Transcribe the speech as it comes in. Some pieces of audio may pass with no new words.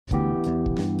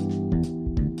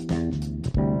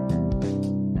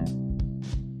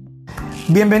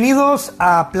Bienvenidos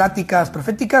a Pláticas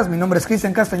Proféticas. Mi nombre es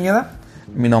Cristian Castañeda.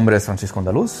 Mi nombre es Francisco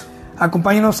Andaluz.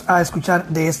 Acompáñenos a escuchar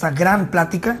de esta gran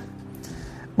plática.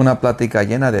 Una plática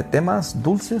llena de temas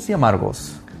dulces y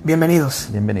amargos. Bienvenidos.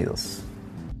 Bienvenidos.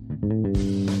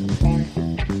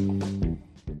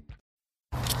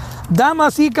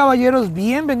 Damas y caballeros,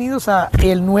 bienvenidos a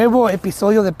el nuevo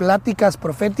episodio de Pláticas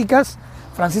Proféticas.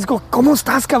 Francisco, ¿cómo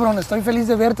estás, cabrón? Estoy feliz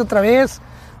de verte otra vez.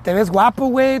 Te ves guapo,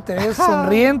 güey, te ves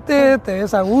sonriente, te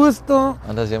ves a gusto.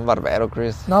 Andas bien barbero,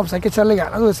 Chris. No, pues hay que echarle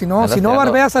ganas, güey. Si no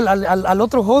barbeas al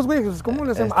otro host, güey, pues ¿cómo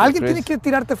le hacemos? Alguien Chris, tiene que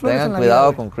tirarte flores en la vida. Tengan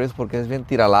cuidado con Chris porque es bien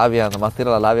tiralabia. Nomás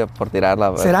tira la labia por tirarla,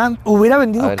 güey. Hubiera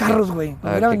vendido carros, güey.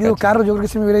 Hubiera vendido carros, yo creo que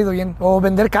sí me hubiera ido bien. O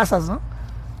vender casas, ¿no?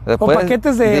 Después, o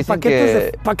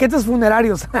paquetes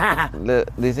funerarios.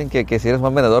 Dicen que si eres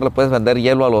buen vendedor le puedes vender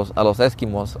hielo a los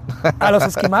esquimos. ¿A los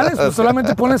esquimales? Pues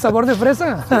solamente ponen sabor de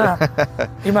fresa.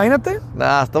 Imagínate.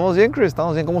 Nah, estamos bien, Chris,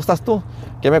 estamos bien. ¿Cómo estás tú?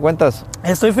 ¿Qué me cuentas?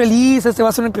 Estoy feliz, este va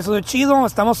a ser un episodio chido.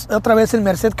 Estamos otra vez en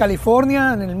Merced,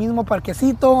 California, en el mismo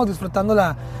parquecito, disfrutando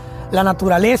la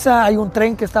naturaleza. Hay un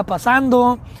tren que está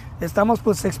pasando. Estamos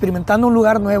pues experimentando un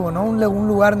lugar nuevo, ¿no? Un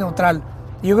lugar neutral.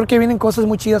 Y yo creo que vienen cosas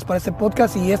muy chidas para este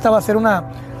podcast y esta va a ser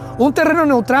un terreno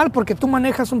neutral porque tú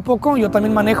manejas un poco, yo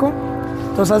también manejo.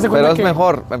 Entonces, haz de cuenta. Pero es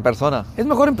mejor en persona. Es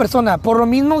mejor en persona, por lo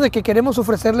mismo de que queremos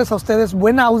ofrecerles a ustedes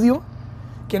buen audio,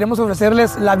 queremos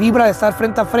ofrecerles la vibra de estar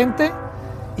frente a frente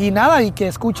y nada, y que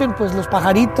escuchen pues los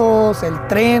pajaritos, el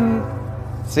tren,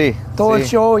 sí, todo sí. El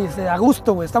show, y a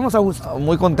gusto, güey, estamos a gusto.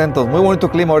 Muy contentos, muy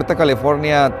bonito clima. Ahorita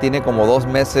California tiene como 2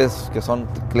 meses que son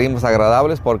climas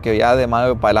agradables porque ya de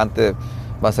mayo para adelante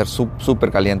va a ser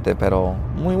súper caliente, pero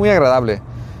muy, muy agradable,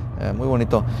 muy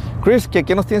bonito. Chris,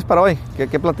 ¿qué nos tienes para hoy?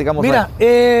 ¿Qué platicamos Mira,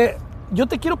 hoy? Yo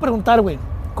te quiero preguntar, güey,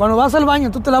 cuando vas al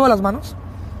baño, ¿tú te lavas las manos?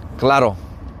 Claro.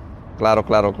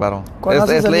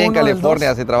 Es ley en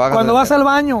California si trabajas. Cuando vas al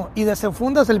baño y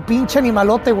desenfundas el pinche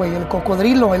animalote, güey, el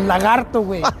cocodrilo, el lagarto,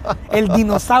 güey, el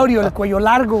dinosaurio, el cuello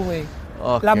largo, güey,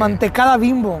 okay. La mantecada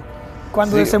Bimbo,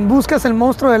 cuando desembuscas el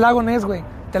monstruo del lago Ness, güey,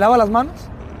 ¿te lavas las manos?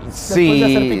 Sí. Después de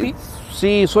hacer pipí.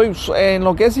 Sí, en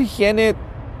lo que es higiene,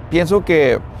 pienso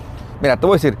que, mira, te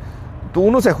voy a decir,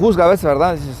 uno se juzga a veces,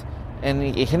 ¿verdad? Dices,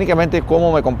 higiénicamente,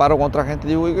 ¿cómo me comparo con otra gente?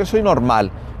 Digo, yo soy normal,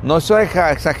 no soy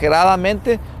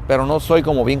exageradamente, pero no soy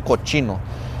como bien cochino.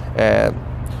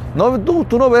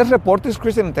 Tú no ves reportes,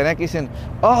 Chris, en internet que dicen,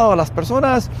 las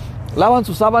personas lavan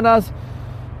sus sábanas,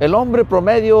 el hombre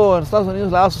promedio en Estados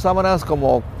Unidos lava sus sábanas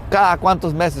como cada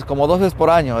cuántos meses, como 2 veces por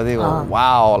año. Y digo,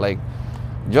 wow,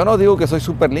 yo no digo que soy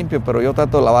súper limpio, pero yo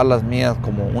trato de lavar las mías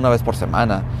como 1 vez por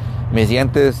semana. Mis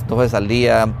dientes 2 veces al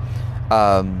día.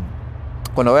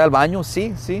 Cuando voy al baño,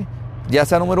 sí. Ya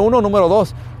sea número 1 o número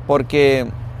 2. Porque,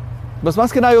 pues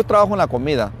más que nada yo trabajo en la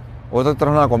comida. Trabajo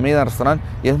en la comida, en el restaurante.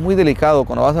 Y es muy delicado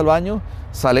cuando vas al baño,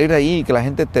 salir de ahí y que la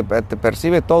gente te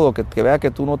percibe todo. Que vea que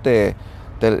tú no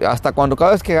hasta cuando cada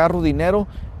vez que agarro dinero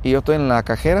y yo estoy en la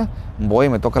cajera, voy y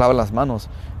me toca lavar las manos.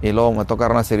 Y luego me toca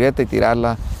agarrar una servilleta y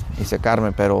tirarla y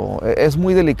secarme, pero es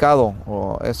muy delicado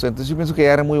eso. Entonces yo pienso que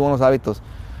ya eran muy buenos hábitos,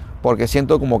 porque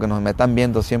siento como que me están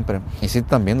viendo siempre. Y sí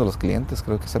están viendo los clientes,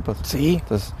 creo que sepas. Sí.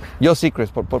 Entonces, yo sí,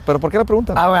 Chris, pero ¿por qué la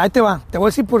pregunta? A ver, ahí te va, te voy a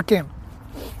decir por qué.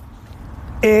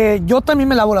 Yo también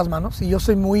me lavo las manos y yo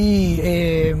soy no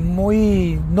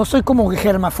soy como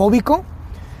germafóbico,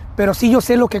 pero sí yo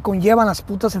sé lo que conllevan las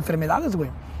putas enfermedades, güey.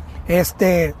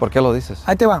 ¿Por qué lo dices?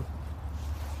 Ahí te va.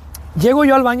 Llego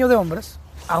yo al baño de hombres,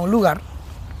 a un lugar,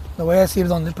 no voy a decir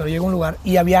dónde, pero llego a un lugar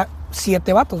y había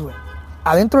 7 vatos, güey,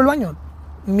 adentro del baño,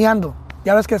 miando.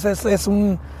 Ya ves que es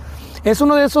uno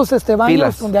de esos baños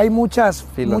Filas. donde hay muchos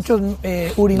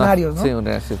urinarios, ¿no? Sí,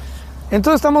 urinarios, sí.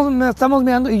 Entonces estamos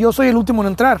meando y yo soy el último en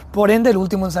entrar, por ende el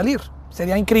último en salir.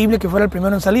 Sería increíble que fuera el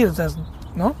primero en salir, o sea,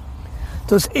 ¿no?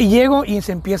 Entonces llego y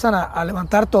se empiezan a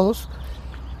levantar todos,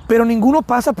 pero ninguno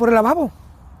pasa por el lavabo.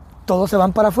 Todos se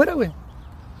van para afuera, güey.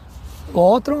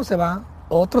 Otro se va.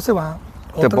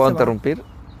 ¿Te puedo interrumpir?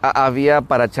 ¿Había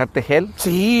para echarte gel?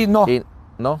 Sí, no.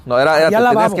 No, te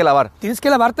tenías que lavar. Tienes que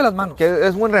lavarte las manos. Que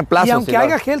es buen reemplazo. Y aunque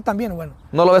haya gel también, bueno.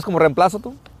 ¿No lo ves como reemplazo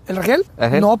tú? ¿El gel? ¿El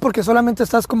gel? No, porque solamente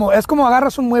es como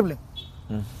agarras un mueble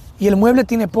y el mueble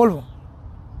tiene polvo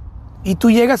y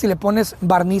tú llegas y le pones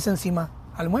barniz encima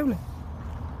al mueble.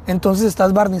 Entonces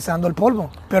estás barnizando el polvo,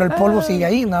 pero el polvo sigue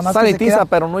ahí, nada más sanitiza,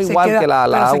 pero no igual que la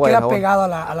agua. Se queda pegado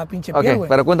a la pinche piel, güey.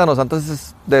 Pero cuéntanos,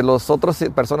 entonces, de los otros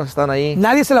personas que están ahí.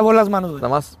 Nadie se lavó las manos, güey.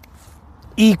 Nada más.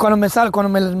 Y cuando me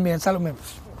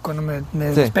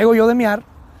despego yo de miar,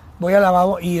 voy al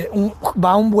lavabo y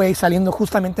va un güey saliendo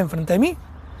justamente enfrente de mí.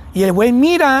 Y el güey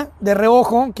mira de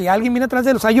reojo que alguien viene atrás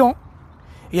de él, o sea, yo.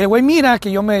 Y el güey mira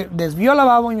que yo me desvío al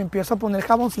lavabo y me empiezo a poner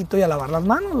jaboncito y a lavar las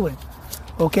manos, güey.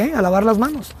 ¿ok? A lavar las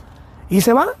manos. Y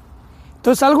se va.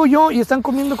 Entonces salgo yo y están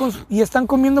comiendo con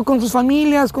sus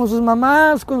familias, con sus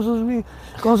mamás, con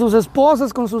sus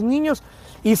esposas, con sus niños.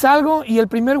 Y salgo y el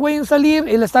primer güey en salir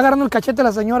le está agarrando el cachete a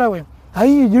la señora, güey.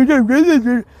 Ay,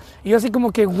 y yo así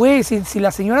como que, güey, si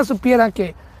la señora supiera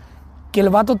que el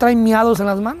vato trae miados en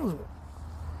las manos, güey.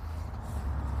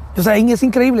 O sea, es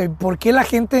increíble. ¿Por qué la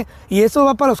gente? Y eso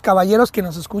va para los caballeros que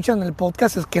nos escuchan en el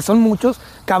podcast, que son muchos.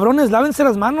 Cabrones, lávense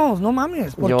las manos, no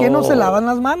mames. ¿Por qué no se lavan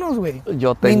las manos, güey?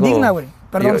 Me indigna, güey.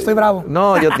 Perdón, estoy bravo.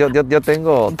 No, yo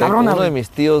tengo Cabrona, uno de mis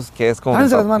tíos que es como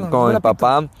mi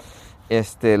papá.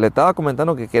 Le estaba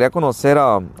comentando que quería conocer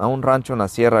a un rancho en la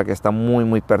sierra que está muy,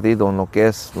 muy perdido en lo que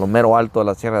es lo mero alto de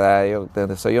la sierra de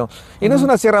donde soy yo. Y no es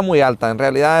una sierra muy alta, en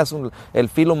realidad es el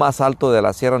filo más alto de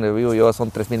la sierra donde vivo yo, son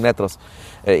 3,000 metros.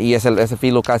 Y ese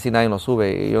filo casi nadie lo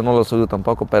sube, y yo no lo subo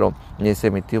tampoco, pero me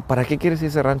dice mi tío, ¿para qué quieres ir a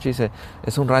ese rancho? Y dice,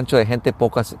 es un rancho de gente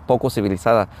poco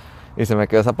civilizada. Y se me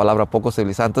quedó esa palabra, poco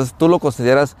civilizada. Entonces, ¿tú lo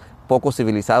consideras poco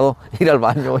civilizado ir al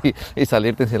baño y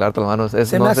salirte sin lavarte las manos?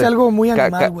 Se me hace algo muy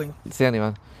animal, güey. Sí,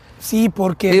 animal. Sí,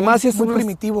 porque es muy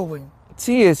primitivo, güey.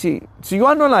 Sí. Si yo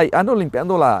ando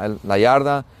limpiando la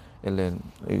yarda,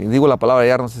 digo la palabra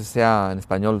yarda, no sé si sea en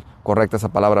español correcta esa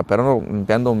palabra, pero ando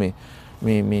limpiando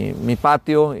mi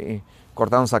patio y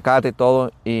cortando zacate y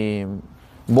todo, y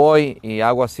voy y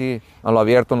hago así a lo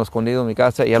abierto, en lo escondido en mi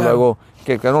casa, y ya luego,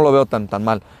 que no lo veo tan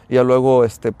mal, y ya luego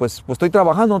pues estoy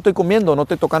trabajando, no estoy comiendo, no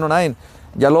estoy tocando a nadie.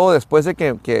 Ya luego, después de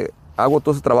que hago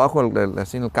todo ese trabajo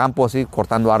así en el campo, así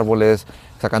cortando árboles,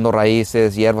 sacando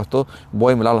raíces, hierbas, todo,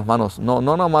 voy y me lavo las manos. No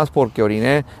nomás porque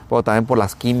oriné, pero también por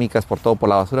las químicas, por todo, por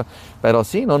la basura. Pero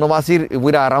sí, no nomás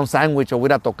voy a agarrar un sándwich o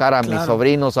voy a tocar a mis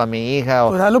sobrinos o a mi hija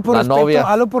pues o la novia.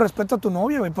 Hazlo por respeto a tu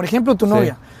novia, güey. Por ejemplo, tu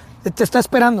novia te está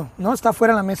esperando, ¿no? Está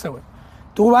afuera en la mesa, güey.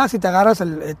 Tú vas y te agarras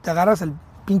el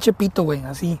pinche pito, güey,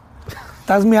 así.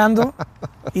 Estás meando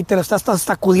y te lo estás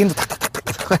sacudiendo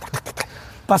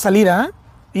para salir, ¿ah?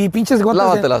 Y pinches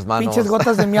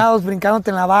gotas de miados brincándote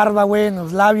en la barba, güey, en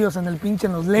los labios, en los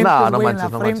lentes, güey, en la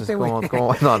frente, güey.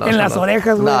 En las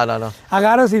orejas, güey. No.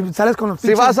 Agarras y sales con los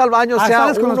pinches... Si vas al baño, sea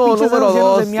sales con uno los pinches número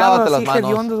dos, lávate las así,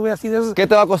 manos. hediondos, güey, así de esos. ¿Qué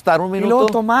te va a costar? ¿Un minuto? Y luego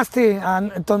tomaste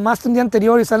un día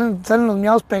anterior y salen los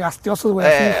miados pegastiosos, güey,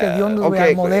 así hediondos, güey,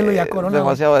 al modelo y a Corona.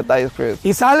 Demasiado detalles, Chris.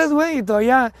 Y sales, güey, y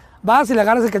todavía... Vas y le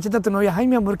agarras el cachete a tu novia. Ay,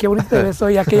 mi amor, qué bonito te ves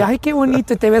hoy. Aquella, ay, qué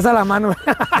bonito. Y te besa la mano.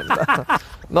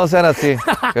 No sean así,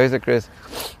 ¿qué dice Chris?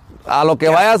 A lo que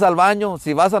vayas al baño,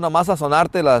 si vas a nomás a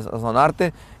sonarte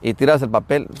y tiras el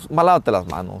papel, lávate las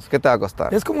manos. ¿Qué te va a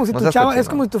costar? Es como si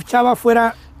tu chava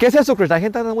fuera... ¿Qué es eso, Chris? ¿La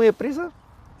gente anda muy deprisa?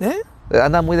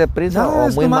 ¿Anda muy deprisa o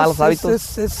muy malos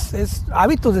hábitos? Es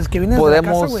hábitos desde que vienes de la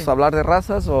casa, güey. ¿Podemos hablar de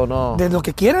razas o no? De lo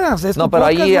que quieras. No, pero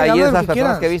ahí es las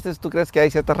personas que vistes, ¿tú crees que hay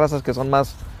ciertas razas que son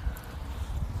más...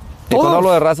 Y cuando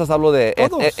hablo de razas, hablo de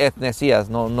etnicidades,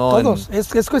 no. Todos.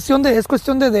 Es cuestión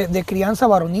de crianza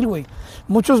varonil, güey.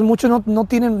 Muchos no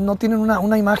tienen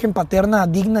una imagen paterna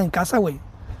digna en casa, güey.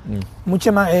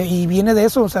 Y viene de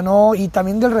eso, o sea, no. Y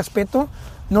también del respeto.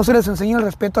 No se les enseña el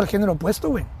respeto al género opuesto,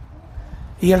 güey.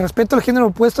 Y el respeto al género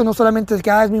opuesto no solamente es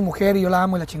que es mi mujer y yo la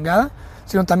amo y la chingada,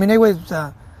 sino también hay, güey, o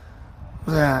sea.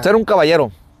 Ser un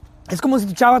caballero. Es como si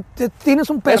tu chava, tienes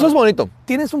un perro. Eso es bonito.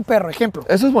 Tienes un perro, ejemplo.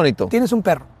 Eso es bonito. Tienes un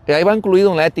perro. Y ahí va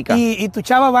incluido en la ética. Y tu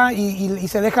chava va y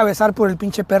se deja besar por el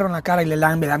pinche perro en la cara y le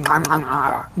lambe.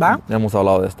 ¿Va? Ya hemos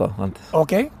hablado de esto antes.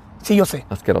 Ok. Sí, yo sé.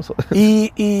 Asqueroso.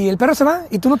 Y el perro se va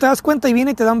y tú no te das cuenta y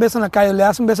viene y te da un beso en la cara, le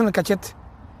das un beso en el cachete.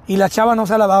 Y la chava no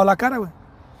se ha lavado la cara, güey.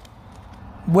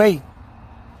 Güey,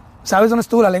 ¿sabes dónde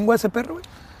estuvo la lengua de ese perro, güey?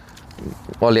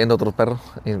 Oliendo otro perro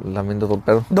y lamiendo otro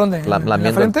perro. ¿Dónde? ¿En la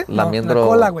frente? Lamiendo la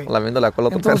cola, güey. Lamiendo la cola a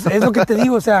otro Entonces, perro. es lo que te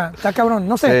digo, o sea, está cabrón.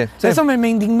 No sé, Sí. Eso me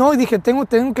indignó y dije, tengo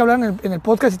que hablar en el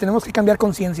podcast y tenemos que cambiar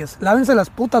conciencias. Lávense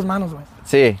las putas manos, güey.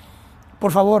 Sí,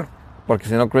 Por favor. porque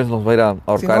si no Chris nos va a ir a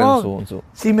ahorcar Si no, en su...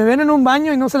 Si me ven en un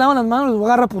baño y no se lavan las manos, los voy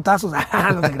a agarrar a putazos.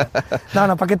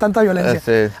 No, ¿para qué tanta violencia?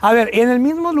 Sí. A ver, en el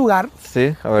mismo lugar,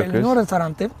 Sí, a ver, el Chris. mismo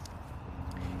restaurante,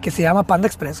 que se llama Panda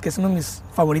Express, que es uno de mis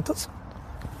favoritos,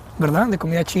 ¿verdad? De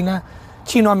comida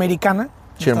chinoamericana.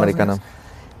 Chinoamericana.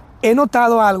 He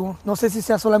notado algo, no sé si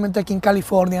sea solamente aquí en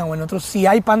California o en otros, si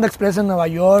hay Panda Express en Nueva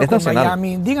York Es o en nacional.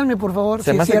 Miami, díganme por favor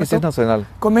Se si me es hace que sí es cierto. nacional.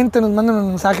 Coméntenos, mándenos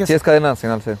mensajes. Sí es cadena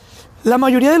nacional, sí. La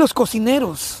mayoría de los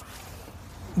cocineros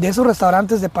de esos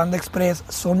restaurantes de Panda Express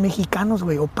son mexicanos,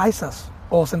 güey, o paisas,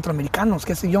 o centroamericanos,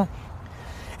 qué sé yo.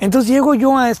 Entonces llego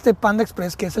yo a este Panda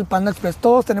Express, que es el Panda Express.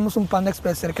 Todos tenemos un Panda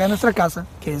Express cerca de nuestra casa,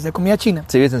 que es de comida china.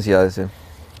 Sí, vives en ciudades, sí.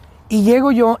 Y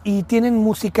llego yo y tienen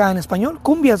música en español,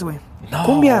 cumbias, güey. No,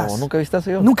 Cumbias. nunca viste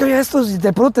eso yo. Nunca había esto,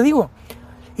 de pronto te digo.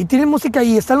 Y tienen música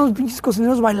y están los pinches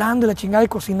cocineros bailando y la chingada y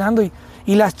cocinando.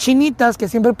 Y las chinitas que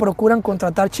siempre procuran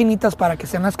contratar chinitas para que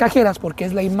sean las cajeras porque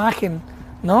es la imagen,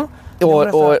 ¿no? O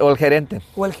el gerente.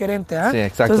 O el gerente, ¿ah? Sí,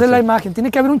 exacto. Entonces es sí. la imagen.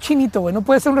 Tiene que haber un chinito, güey. No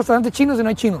puede ser un restaurante chino si no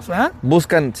hay chinos, ¿verdad?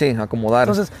 Buscan, sí, acomodar.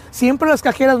 Entonces, siempre las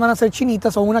cajeras van a ser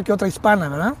chinitas o una que otra hispana,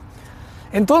 ¿verdad?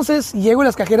 Entonces, llego y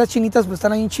las cajeras chinitas pues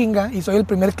están ahí en chinga y soy el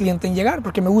primer cliente en llegar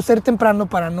porque me gusta ir temprano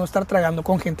para no estar tragando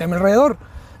con gente a mi alrededor.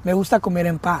 Me gusta comer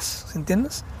en paz, ¿se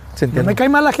entiendes? Sí, entiendo. No me cae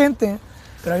mal la gente,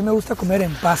 pero a mí me gusta comer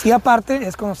en paz. Y aparte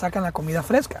es cuando sacan la comida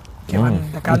fresca. Que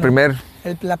van de acá, El ¿no? primer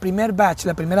La primera batch.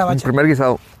 El primer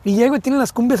guisado. Y llego y tienen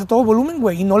las cumbias a todo volumen,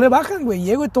 güey. Y no le bajan, güey.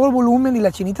 Llego y todo el volumen y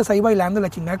las chinitas ahí bailando, la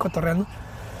chingada cotorreando.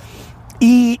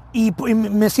 Y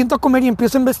me siento a comer y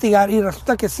empiezo a investigar. Y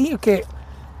resulta que sí,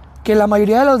 que la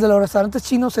mayoría de los restaurantes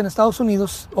chinos en Estados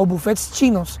Unidos o buffets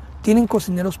chinos tienen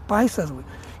cocineros paisas, güey.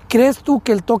 ¿Crees tú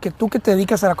que el toque, tú que te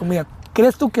dedicas a la comida,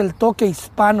 crees tú que el toque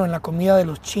hispano en la comida de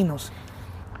los chinos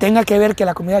tenga que ver que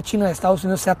la comida china de Estados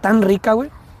Unidos sea tan rica, güey?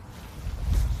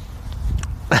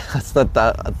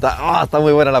 Está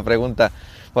muy buena la pregunta,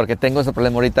 porque tengo ese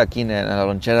problema ahorita aquí en la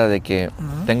lonchera de que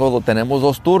tenemos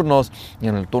 2 turnos y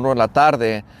en el turno de la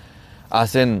tarde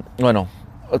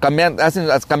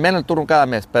cambian el turno cada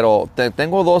mes, pero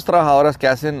tengo 2 trabajadoras que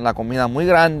hacen la comida muy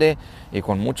grande y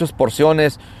con muchas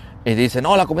porciones y dicen,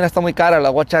 no, la comida está muy cara,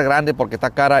 la voy a echar grande porque está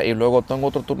cara, y luego tengo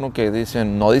otro turno que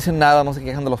no dicen nada, no se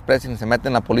quejan de los precios, ni se meten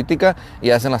en la política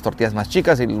y hacen las tortillas más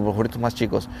chicas y los burritos más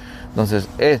chicos. Entonces,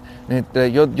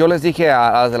 yo les dije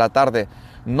a las de la tarde,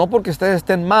 no porque ustedes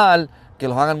estén mal, que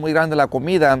los hagan muy grande la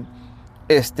comida,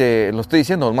 lo estoy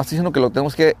diciendo, más estoy diciendo que lo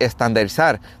tenemos que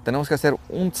estandarizar. Tenemos que hacer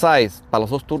un size para los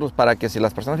 2 turnos para que si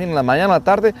las personas vienen en la mañana o la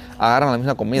tarde, agarran la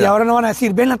misma comida. Y ahora no van a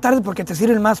decir, ven la tarde porque te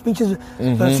sirven más pinches.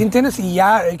 Pero sí entiendes y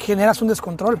ya generas un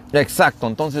descontrol. Exacto,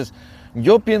 entonces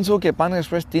yo pienso que Panda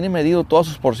Express tiene medido todas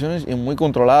sus porciones y muy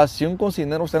controladas. Si un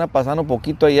cocinero está pasando un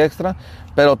poquito ahí extra,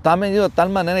 pero está medido de tal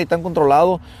manera y tan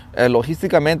controlado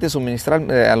logísticamente suministrar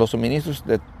a los suministros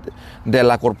de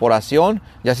la corporación,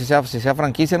 ya si sea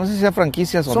franquicia, no sé si sea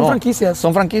franquicias o no.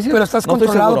 Son franquicias. Pero estás no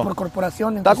controlado por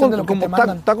corporación en función de lo que te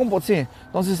mandan. Sí,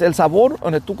 entonces el sabor,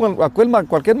 donde tú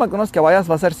cualquier McDonald's que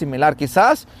vayas va a ser similar.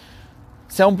 Quizás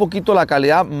sea un poquito la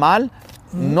calidad mal,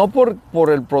 no por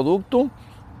el producto,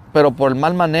 pero por el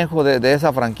mal manejo de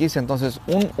esa franquicia. Entonces,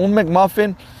 un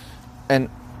McMuffin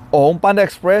o un Panda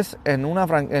Express en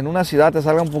una ciudad te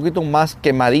salga un poquito más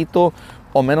quemadito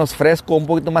o menos fresco, un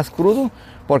poquito más crudo,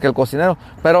 porque el cocinero...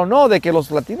 Pero no, de que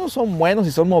los latinos son buenos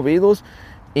y son movidos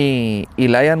y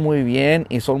le hayan muy bien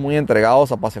y son muy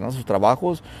entregados a apasionar sus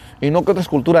trabajos. Y no que otras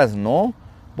culturas no,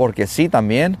 porque sí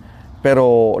también,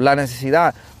 pero la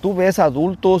necesidad... Tú ves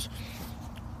adultos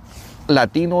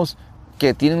latinos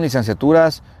que tienen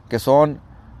licenciaturas, que son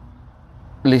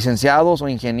licenciados o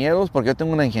ingenieros, porque yo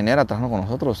tengo una ingeniera trabajando con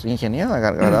nosotros, ingeniera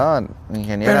graduada,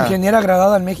 ingeniera. ¿Pero ingeniera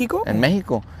graduada en México? En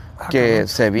México, que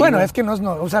se vino. Bueno, es que no,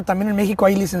 o sea, también en México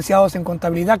hay licenciados en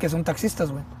contabilidad que son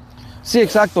taxistas, güey. Sí,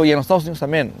 exacto, y en los Estados Unidos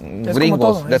también, es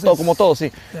gringos, como todo,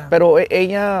 sí. Yeah. Pero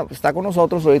ella está con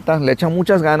nosotros ahorita, le echa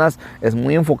muchas ganas, es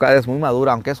muy enfocada, es muy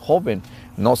madura, aunque es joven.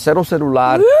 No, cero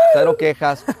celular, cero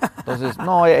quejas. Entonces,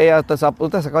 no, ella se acaba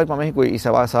de ir para México y se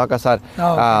va a casar.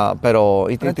 Pero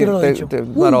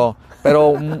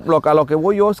a lo que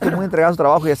voy yo es que muy entregado a su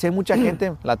trabajo. Y así hay mucha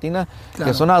gente latina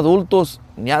que son adultos,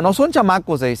 ya no son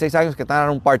chamacos de 16 años que están en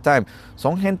un part-time.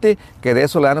 Son gente que de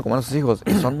eso le dan a comer a sus hijos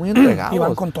y son muy entregados. Y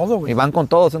van con todo, güey. Y van con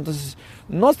todos. Entonces,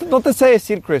 no te sé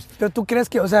decir, Chris. Pero tú crees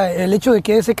que, o sea, el hecho de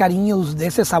que ese cariño, de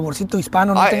ese saborcito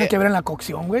hispano no tenga que ver en la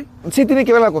cocción, güey. Sí tiene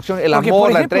que ver la cocción, el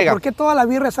amor, la entrega. ¿Por qué toda la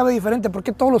birria sabe diferente? ¿Por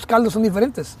qué todos los caldos son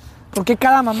diferentes? ¿Por qué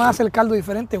cada mamá hace el caldo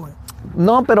diferente, güey?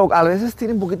 No, pero a veces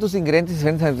tienen poquitos ingredientes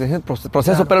diferentes en el proceso.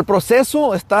 Claro. Pero el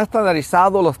proceso está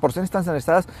estandarizado, las porciones están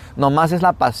estandarizadas. Nomás es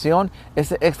la pasión,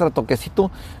 ese extra toquecito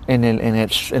en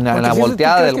la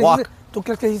volteada del wok. ¿Tú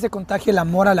crees que sí se contagia el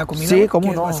amor a la comida? Sí,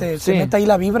 ¿cómo no? Se mete ahí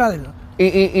la vibra del...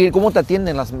 Y cómo te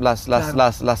atienden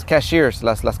las cashiers,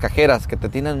 las cajeras, que te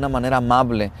atienden de una manera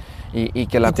amable. Y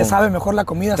te sabe mejor la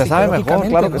comida. Te sabe mejor,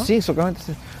 claro, ¿no? que sí, exactamente.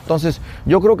 Sí. Entonces,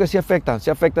 yo creo que sí afecta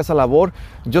esa labor.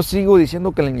 Yo sigo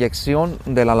diciendo que la inyección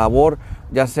de la labor,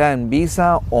 ya sea en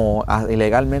visa o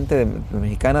ilegalmente de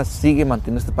mexicanas, sigue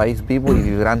manteniendo este país vivo y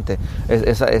vibrante.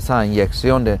 Esa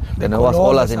inyección de nuevas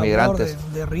color, olas de sabor,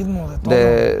 inmigrantes. De ritmo, de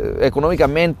todo.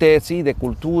 Económicamente, sí, de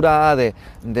cultura, de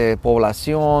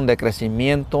población, de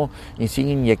crecimiento, y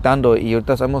sigue inyectando. Y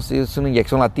ahorita sabemos si es una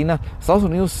inyección latina. Estados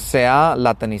Unidos se ha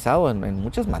latinizado en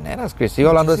muchas maneras, que sigo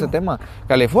hablando de ese tema.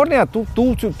 California, tú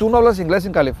no hablas inglés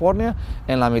en California,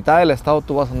 en la mitad del estado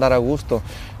tú vas a andar a gusto.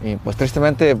 Y pues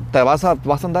tristemente te vas a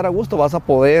andar a gusto, vas a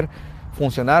poder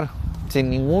funcionar sin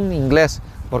ningún inglés,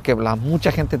 porque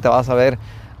mucha gente te va a saber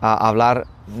hablar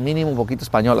mínimo un poquito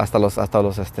español, hasta los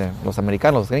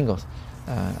americanos, los gringos,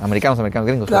 americanos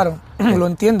gringos. Claro, lo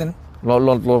entienden.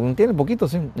 Lo entienden poquito,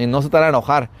 sí, y no se te van a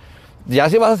enojar. Ya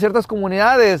si vas a ciertas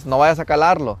comunidades, no vayas a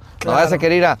calarlo, Claro. no vayas a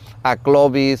querer ir a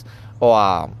Clovis o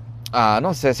a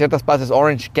no sé, ciertas partes,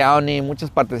 Orange County, muchas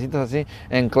partecitas así,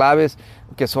 enclaves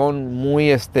que son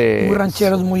muy, Muy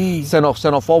rancheros, muy...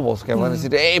 xenófobos, que van a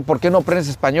decir, hey, ¿por qué no aprendes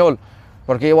español?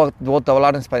 Porque yo voy a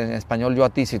hablar en español yo a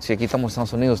ti, si aquí estamos en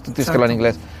Estados Unidos, tú tienes que hablar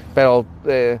inglés. Pero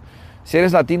si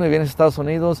eres latino y vienes a Estados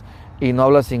Unidos y no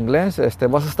hablas inglés,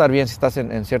 vas a estar bien si estás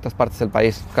en ciertas partes del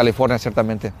país, California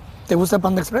ciertamente. ¿Te gusta el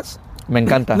Panda Express? Me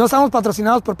encanta. No estamos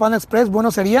patrocinados por Panda Express,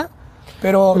 bueno sería,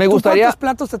 pero Me gustaría...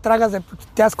 ¿cuántos platos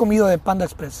te has comido de Panda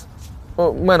Express?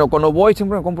 Bueno, cuando voy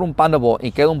siempre me compro un Panda Bowl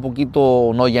y quedo un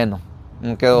poquito no lleno.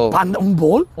 ¿Un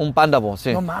bowl? Un Panda Bowl,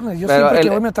 sí. No mames, yo Pero siempre que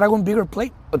voy me trago un bigger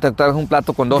plate. Te traes un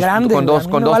plato con dos, Grande, con güey, dos, a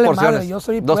mí con me dos vale porciones. madre, yo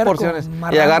soy dos puerco, porciones.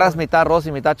 marrano, Y agarras güey. mitad arroz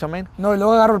y mitad chomen. No, y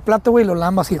luego agarro el plato, güey, y lo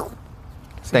lambo así.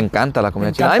 Te encanta la comida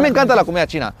Me china. A encanta mí me la encanta comida la comida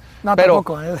china. No, pero,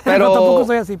 tampoco. Pero No, tampoco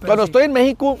soy así, pero cuando sí. estoy en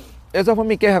México, esa fue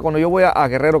mi queja cuando yo voy a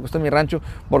Guerrero, que estoy en mi rancho,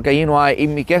 porque allí no hay. Y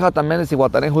mi queja también de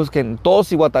Zihuatanejo es que en todo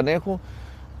Zihuatanejo,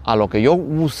 a lo que yo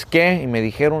busqué y me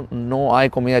dijeron, no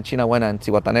hay comida china buena en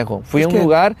Zihuatanejo. Fui Es a un que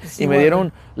lugar sí, y me güey.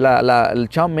 dieron el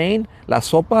chow mein, la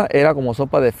sopa era como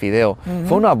sopa de fideo.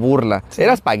 Fue una burla. Sí.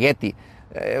 Era espagueti.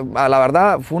 La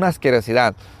verdad, fue una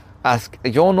asquerosidad.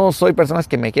 Yo no soy personas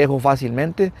que me quejo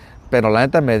fácilmente, pero la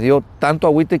neta me dio tanto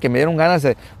agüite que me dieron ganas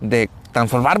de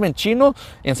transformarme en chino,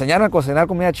 enseñarme a cocinar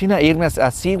comida china, e irme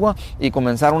a Sigua y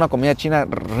comenzar una comida china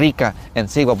rica en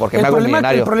Sigua, porque me hago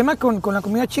millonario. El problema con la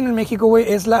comida china en México,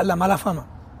 güey, es la mala fama.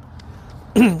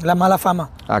 La mala fama.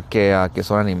 A que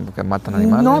que matan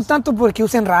animales. No tanto porque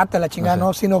usen rata, la chingada,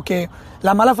 No sé. no, sino que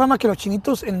la mala fama que los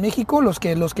chinitos en México, los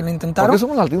que lo ¿Por intentaron... qué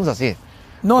somos latinos así?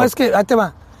 No, es que, ahí te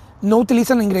va, no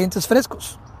utilizan ingredientes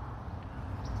frescos.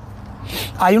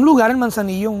 Hay un lugar en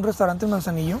Manzanillo, un restaurante en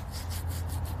Manzanillo,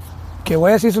 que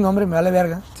voy a decir su nombre, me vale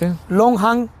verga. Sí. Long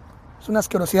Han, es una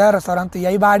asquerosidad de restaurante, y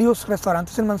hay varios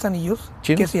restaurantes en Manzanillos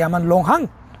 ¿Chinos? que se llaman Long Han.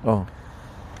 Oh.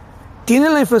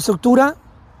 Tienen la infraestructura,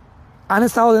 han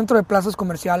estado dentro de plazas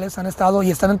comerciales, han estado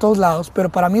y están en todos lados, pero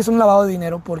para mí es un lavado de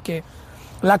dinero porque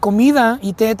la comida,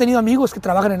 y he tenido amigos que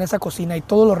trabajan en esa cocina y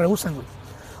todo lo rehusan, güey.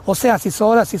 O sea, si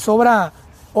sobra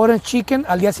orange chicken,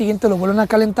 al día siguiente lo vuelven a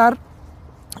calentar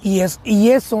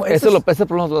Ese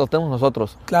problema lo tenemos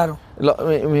nosotros. Claro.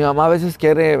 Mi mamá a veces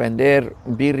quiere vender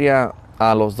birria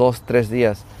a los 2-3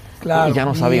 días. Claro. Y ya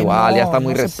no sabe Y igual, ya está no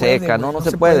muy se reseca. puede, güey, No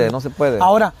se puede, no se puede.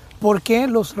 Ahora, ¿por qué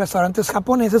los restaurantes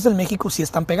japoneses en México sí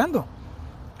están pegando?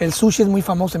 El sushi es muy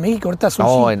famoso en México, ahorita sushi.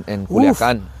 No, en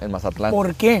Culiacán, en Mazatlán.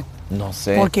 ¿Por qué? No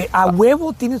sé. Porque a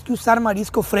huevo tienes que usar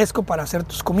marisco fresco para hacer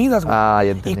tus comidas, güey. Ah,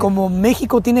 ya entendí. Y como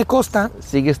México tiene costa,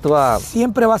 Sigues tú a...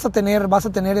 siempre vas a tener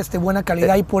buena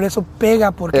calidad y por eso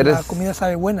pega, porque la comida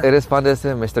sabe buena. ¿Eres fan de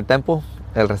ese Mr. Tempo?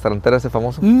 El restaurantero ese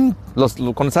famoso.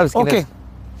 ¿Sabes quién Ok. es?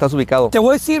 Estás ubicado. Te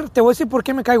voy a decir por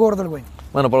qué me cae gordo el güey.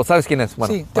 Bueno, pero ¿sabes quién es?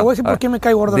 Bueno, Sí, te voy a decir por qué me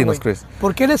cae gordo el Dinos, güey. Chris.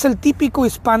 Porque él es el típico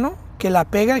hispano que la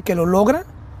pega y que lo logra.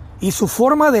 Y su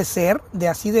forma de ser,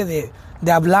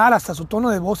 de hablar, hasta su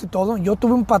tono de voz y todo. Yo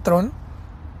tuve un patrón,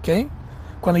 ¿ok?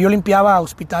 Cuando yo limpiaba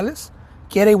hospitales,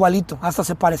 que era igualito. Hasta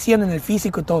se parecían en el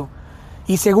físico y todo.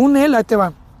 Y según él, ahí te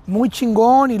va, muy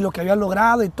chingón y lo que había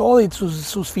logrado y todo, y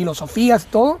sus filosofías y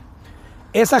todo.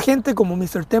 Esa gente como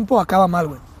Mr. Tempo acaba mal,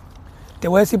 güey. Te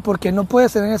voy a decir por qué. No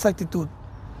puedes tener esa actitud.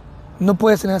 No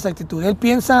puedes tener esa actitud. Él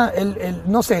piensa,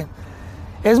 no sé.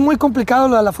 Es muy complicado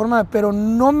lo de la forma, pero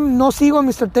no sigo a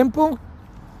Mr. Tempo.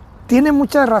 Tiene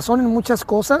mucha razón en muchas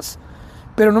cosas,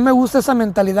 pero no me gusta esa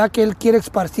mentalidad que él quiere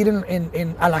esparcir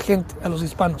a la gente, a los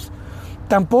hispanos.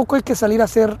 Tampoco hay que salir a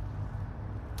ser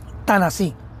tan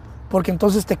así, porque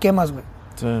entonces te quemas, güey.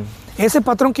 Sí. Ese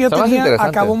patrón que yo Está más tenía interesante.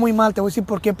 acabó muy mal, te voy a decir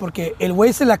por qué. Porque el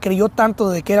güey se la creyó tanto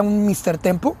de que era un Mr.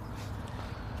 Tempo,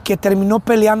 que terminó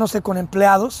peleándose con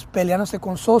empleados, peleándose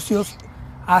con socios,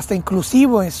 hasta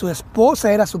inclusive su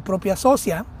esposa era su propia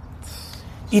socia,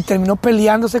 y terminó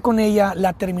peleándose con ella,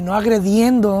 la terminó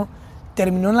agrediendo,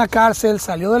 terminó en la cárcel,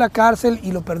 salió de la cárcel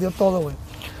y lo perdió todo, güey.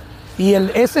 Y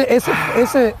ese El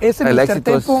Mr. éxito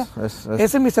Tempo, es-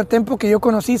 ese Mr. Tempo que yo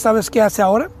conocí, ¿sabes qué hace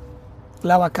ahora?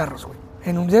 Lava carros, güey.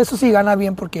 De eso sí gana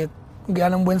bien porque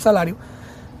gana un buen salario.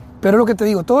 Pero lo que te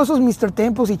digo, todos esos Mr.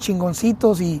 Tempos y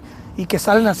chingoncitos y que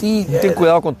salen así, Ten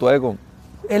cuidado con tu ego.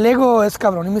 el ego es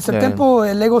cabrón. Y Mr. Sí. Tempo,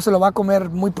 el ego se lo va a comer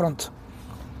muy pronto.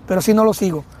 Pero sí no lo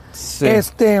sigo. Sí.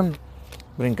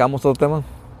 Brincamos todo el tema.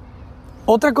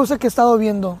 Otra cosa que he estado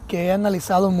viendo, que he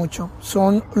analizado mucho,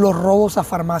 son los robos a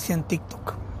farmacia en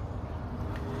TikTok.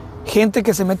 Gente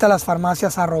que se mete a las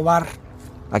farmacias a robar.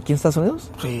 ¿Aquí en Estados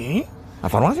Unidos? Sí. ¿A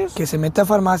farmacias? Que se mete a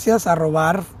farmacias a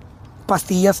robar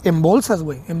pastillas en bolsas,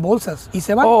 güey, en bolsas. Y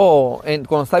se van.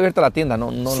 Cuando está abierta la tienda,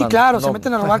 no. Sí, claro, se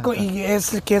meten a robar y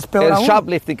es que es peor el aún.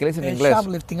 shoplifting, que le dicen en inglés.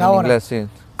 Shoplifting, en ahora. inglés, sí.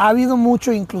 Ha habido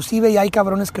mucho, inclusive, y hay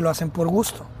cabrones que lo hacen por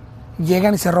gusto.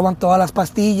 Llegan y se roban todas las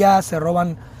pastillas, se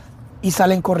roban y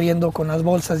salen corriendo con las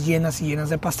bolsas llenas y llenas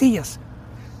de pastillas.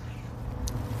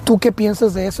 ¿Tú qué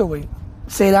piensas de eso, güey?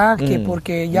 ¿Será que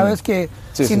porque ya ves que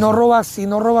si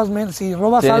robas menos, si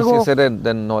robas tienes algo... Tienes que ser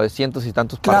de 900 y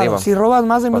tantos para Claro, arriba. si robas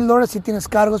más de $1,000 sí tienes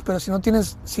cargos, pero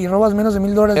si robas menos de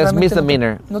 $1,000 es realmente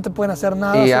misdemeanor. no te pueden hacer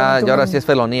nada. Y ahora sí es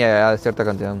felonía ya de cierta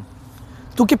cantidad.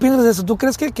 ¿Tú qué piensas de eso? ¿Tú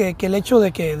crees que el hecho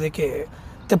de que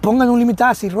te pongan un límite,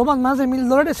 si robas más de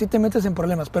 $1,000 sí te metes en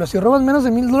problemas, pero si robas menos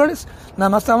de $1,000 nada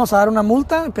más te vamos a dar una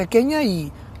multa pequeña y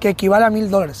que equivale a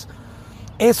 $1,000?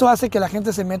 Eso hace que la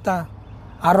gente se meta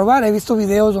a robar. He visto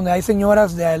videos donde hay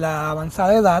señoras de la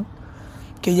avanzada edad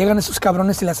que llegan esos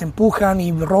cabrones y las empujan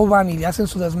y roban y le hacen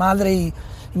su desmadre y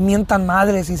mientan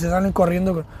madres y se salen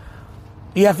corriendo.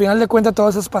 Y al final de cuentas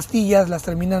todas esas pastillas las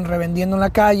terminan revendiendo en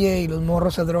la calle y los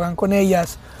morros se drogan con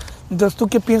ellas. Entonces, ¿tú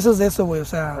qué piensas de eso, güey? O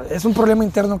sea, es un problema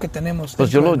interno que tenemos.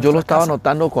 Pues yo lo estaba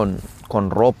notando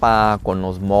con ropa, con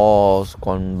los malls,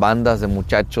 con bandas de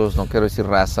muchachos, no quiero decir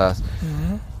razas.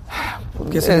 Uh-huh.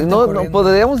 No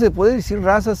podríamos poder decir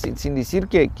razas sin decir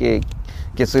que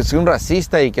soy un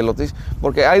racista y que lo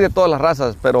porque hay de todas las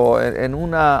razas, pero en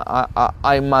una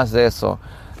hay más de eso.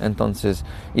 Entonces,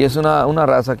 y es una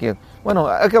raza que, bueno,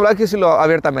 hay que decirlo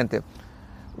abiertamente.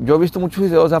 Yo he visto muchos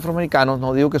videos de afroamericanos,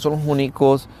 no digo que son los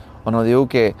únicos, o no digo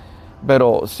que,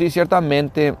 pero sí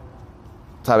ciertamente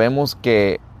sabemos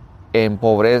que en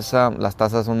pobreza las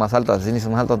tasas son más altas, las índices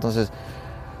son más altos, entonces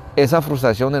esa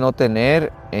frustración de no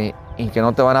tener y que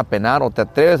no te van a penar o te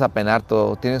atreves a penar,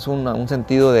 tienes un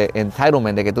sentido de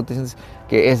entitlement, de que tú te sientes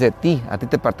que es de ti, a ti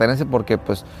te pertenece porque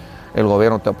pues el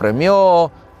gobierno te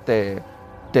oprimió, te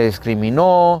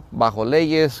discriminó bajo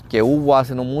leyes que hubo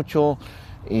hace no mucho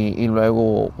y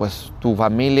luego pues tu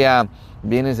familia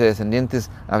vienes de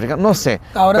descendientes africanos, no sé.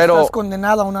 Ahora pero estás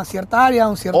condenado a una cierta área, a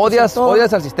un cierto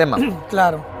odias al sistema.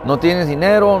 Claro. No tienes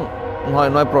dinero, no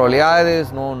hay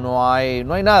probabilidades, no hay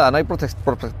nada, no hay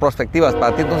perspectivas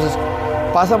para ti. Entonces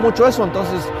pasa mucho eso.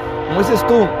 Entonces, como dices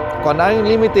tú, cuando hay un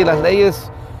límite y las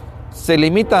leyes se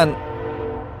limitan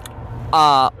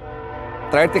a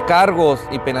traerte cargos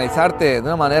y penalizarte de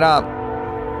una manera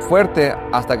fuerte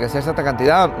hasta que sea cierta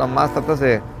cantidad, nomás tratas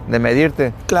de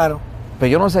medirte. Claro.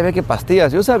 Pero yo no sabía que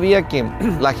pastillas. Yo sabía que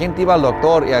la gente iba al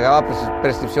doctor y agarraba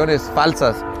prescripciones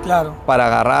falsas. Claro. Para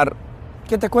agarrar.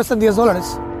 Que te cuestan $10.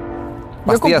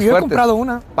 Pastillas yo he comprado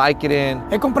una. Vicodin.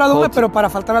 He comprado una, pero para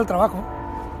faltar al trabajo.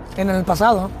 En el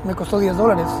pasado me costó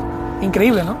 $10.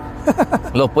 Increíble, ¿no?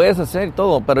 Lo puedes hacer y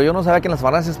todo, pero yo no sabía que en las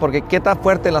farmacias, porque qué tan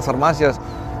fuerte en las farmacias,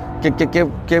 qué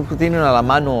tienen a la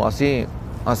mano así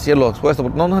lo expuesto.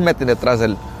 No nos meten detrás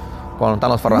cuando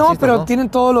están los farmacistas. No, pero tienen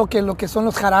todo lo que son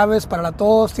los jarabes para la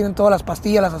tos, tienen todas las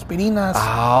pastillas, las aspirinas.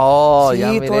 Sí,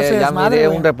 ya miré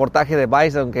un reportaje de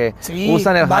Bison que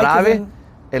usan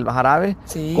el jarabe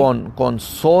sí. con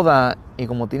soda y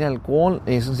como tiene alcohol,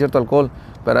 y es un cierto alcohol,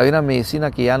 pero hay una medicina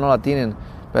que ya no la tienen,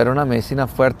 pero una medicina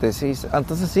fuerte, sí.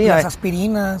 Entonces sí. Las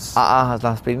aspirinas. Las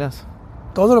aspirinas.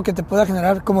 Todo lo que te pueda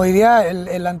generar, como diría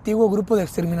el antiguo grupo de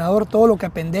exterminador, todo lo que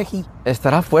apendeji.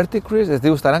 ¿Estará fuerte, Chris?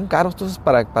 ¿Estarán caros entonces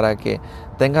para que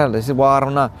tengan, decir, voy a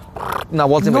agarrar una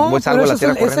bolsa y no, me salgo de la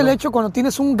tierra es el hecho cuando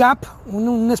tienes un gap,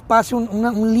 un espacio,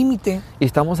 un límite. Y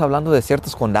estamos hablando de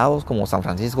ciertos condados como San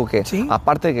Francisco, que ¿sí?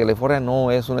 Aparte de que California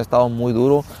no es un estado muy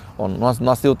duro, o no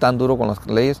ha sido tan duro con las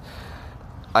leyes,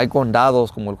 hay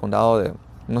condados como el condado de,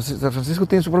 no sé, San Francisco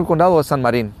tiene su propio condado o es San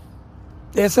Marín.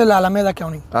 Es el Alameda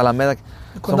County. Alameda.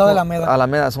 El condado de Alameda.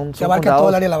 Alameda son que abarca condados, todo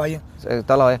el área de la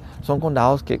bahía. Son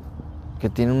condados que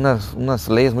tienen unas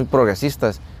leyes muy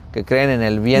progresistas que creen en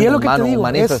el bien humano,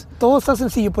 humanistas. Todo está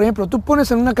sencillo. Por ejemplo, tú pones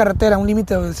en una carretera un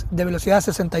límite de velocidad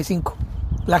 65.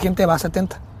 La gente va a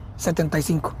 70,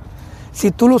 75. Si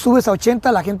tú lo subes a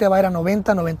 80, la gente va a ir a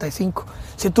 90, 95.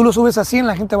 Si tú lo subes a 100,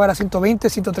 la gente va a ir a 120,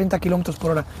 130 kilómetros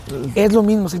por hora. Es lo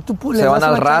mismo. Si tú se van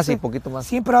al ras y poquito más.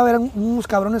 Siempre va a haber unos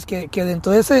cabrones que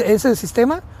dentro de ese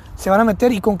sistema se van a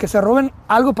meter y con que se roben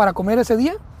algo para comer ese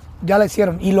día, ya la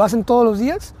hicieron. Y lo hacen todos los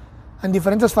días en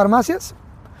diferentes farmacias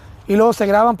y luego se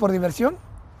graban por diversión.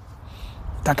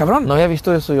 Está cabrón. No había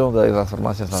visto eso yo de las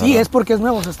farmacias. Sí, es porque es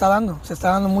nuevo, se está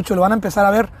dando mucho, lo van a empezar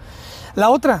a ver. La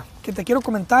otra que te quiero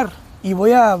comentar, y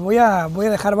voy a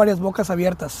dejar varias bocas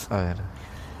abiertas. A ver.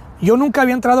 Yo nunca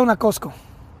había entrado a una Costco.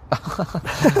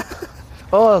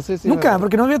 Oh, sí. Nunca,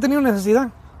 porque no había tenido necesidad.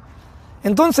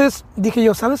 Entonces dije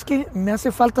yo, ¿sabes qué? Me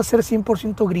hace falta ser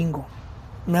 100% gringo.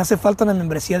 Me hace falta una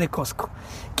membresía de Costco.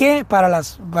 Que para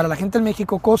la gente en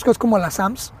México, Costco es como la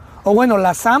Sam's. O bueno,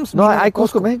 la Sam's. No, viene de hay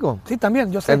Costco en México. Sí,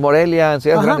 también, yo sé. En Morelia, en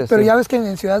ciudades Ajá, grandes. pero sí. ya ves que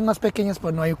en ciudades más pequeñas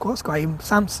pues no hay Costco, hay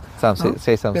Sam's. Sam's, ¿no?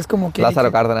 sí, Sam's. Es como que...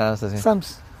 Lázaro Cárdenas, así.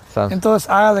 Sam's. Sam's. Entonces,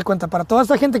 haga de cuenta, para toda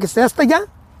esta gente que esté hasta allá,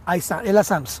 es la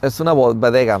Sam's. Es una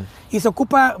bodega. Y se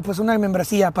ocupa pues una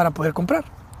membresía para poder comprar.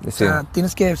 Sí. O sea,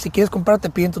 tienes que, si quieres comprar, te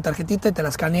piden tu tarjetita y te la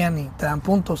escanean y te dan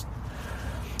puntos.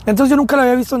 Entonces yo nunca lo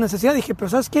había visto necesidad. Dije, pero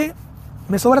 ¿sabes qué?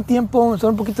 Me sobra tiempo, me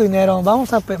sobra un poquito de dinero.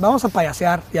 Vamos a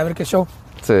payasear y a ver qué show.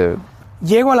 Sí.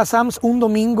 Llego a la Sam's un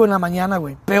domingo en la mañana,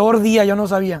 güey. Peor día, yo no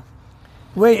sabía.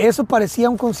 Güey, eso parecía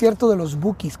un concierto de los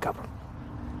Bookies, cabrón.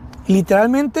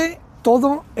 Literalmente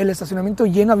todo el estacionamiento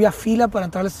lleno, había fila para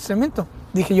entrar al estacionamiento.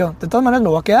 Dije yo, de todas maneras me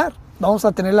voy a quedar. Vamos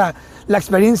a tener la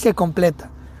experiencia completa.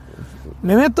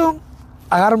 Me meto,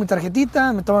 agarro mi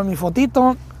tarjetita, me tomo mi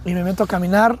fotito y me meto a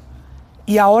caminar.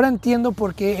 Y ahora entiendo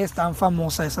por qué es tan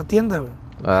famosa esa tienda, güey.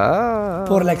 Ah.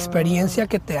 Por la experiencia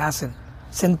que te hacen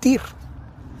sentir.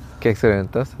 Qué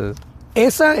excelente. Entonces.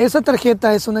 Esa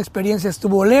tarjeta es una experiencia, es tu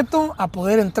boleto a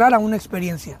poder entrar a una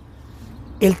experiencia.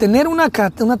 El tener una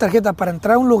tarjeta para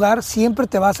entrar a un lugar siempre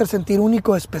te va a hacer sentir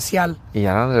único, especial. Y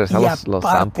ahora regresamos los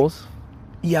samples.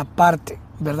 Y aparte,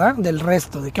 ¿verdad? Del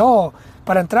resto, de que,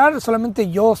 para entrar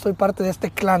solamente yo soy parte de este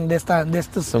clan, de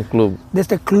un club. De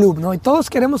este club, ¿no? Y todos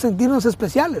queremos sentirnos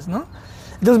especiales, ¿no?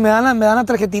 Entonces me dan la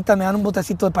tarjetita, me dan un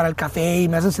botecito para el café y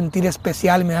me hacen sentir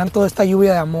especial, me dan toda esta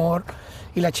lluvia de amor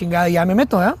y la chingada, y ya me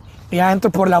meto, ¿verdad? Y ya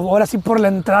entro por la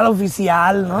entrada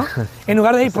oficial, ¿no? En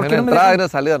lugar de, ¿por qué no me dejan? Una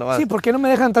salida nomás. Sí, ¿por qué no me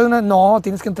dejan entrar de una? No,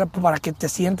 tienes que entrar para que te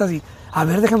sientas y, a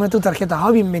ver, déjame tu tarjeta.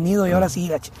 Bienvenido, y ahora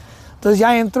sí. Entonces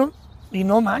ya entro y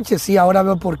no manches, sí, ahora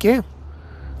veo por qué.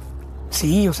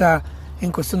 Sí, o sea,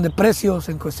 en cuestión de precios,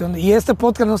 y este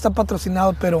podcast no está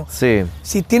patrocinado, pero sí.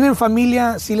 Si tienen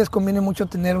familia, sí les conviene mucho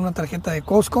tener una tarjeta de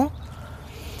Costco.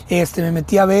 Me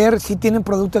metí a ver, sí tienen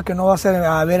productos que no vas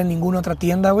a ver en ninguna otra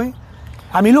tienda, güey.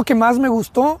 A mí lo que más me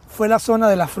gustó fue la zona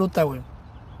de la fruta, güey.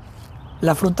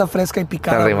 La fruta fresca y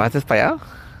picada. ¿Te arrimaste para allá?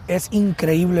 Es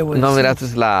increíble, güey. No, sí.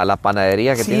 miraste la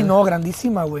panadería que tiene. Sí, no,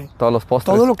 grandísima, güey. Todos los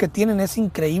postres. Todo lo que tienen es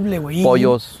increíble, güey.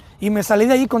 Pollos. Y me salí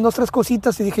de ahí con 2, 3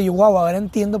 cositas y dije yo, wow, ahora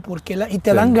entiendo por qué. Y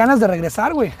te dan ganas de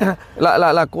regresar, güey.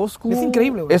 La Costco es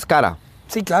increíble, güey. Es cara.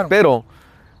 Sí, claro. Pero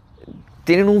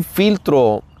tienen un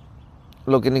filtro,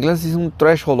 lo que en inglés es un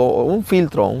threshold, o un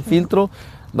filtro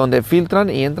donde filtran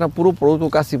y entra puro producto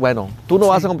casi bueno. Tú no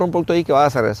vas a comprar un producto ahí que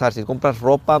vas a regresar. Si compras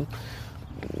ropa,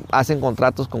 hacen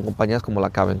contratos con compañías como la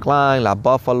Calvin Klein, la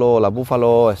Buffalo,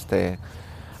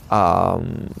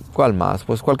 ¿cuál más?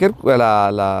 Pues cualquier,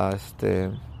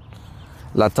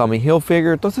 la Tommy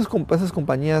Hilfiger, todas esas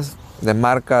compañías de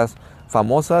marcas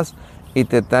famosas, y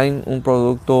te traen un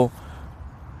producto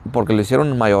porque lo hicieron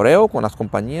en mayoreo con las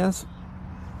compañías,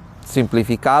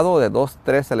 simplificado de 2,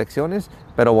 3 selecciones,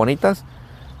 pero bonitas,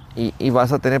 y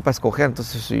vas a tener para escoger.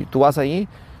 Entonces si tú vas allí,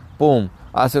 pum,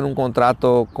 hacen un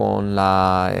contrato con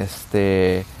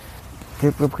se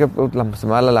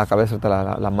me va la cabeza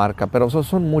la marca, pero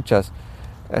son muchas.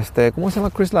 ¿Cómo se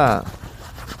llama, Chris? La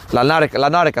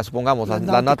Nautica, supongamos,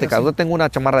 la Nautica. Sí. Yo tengo una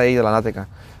chamarra de ahí de la Nautica.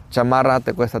 Chamarra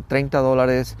te cuesta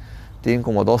 $30, tienen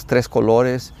como 2, 3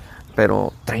 colores,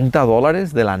 pero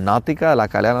 $30 de la Nautica, de la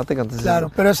calidad Nautica. Entonces,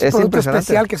 claro, pero es un producto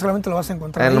especial que solamente lo vas a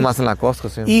encontrar ahí. Nomás en la Costco,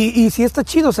 sí. Y sí está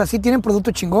chido, o sea, sí tienen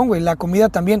producto chingón, güey. La comida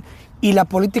también. Y la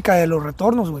política de los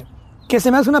retornos, güey. Que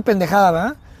se me hace una pendejada,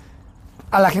 ¿verdad?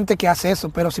 A la gente que hace eso.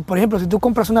 Pero si, por ejemplo, si tú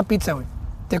compras una pizza, güey,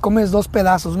 te comes 2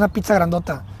 pedazos, una pizza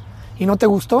grandota, y no te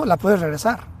gustó, la puedes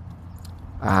regresar.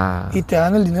 Y te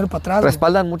dan el dinero para atrás.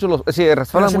 Respaldan mucho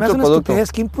respaldan mucho el producto.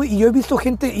 Y yo he visto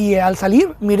gente, y al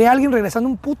salir, miré a alguien regresando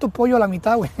un puto pollo a la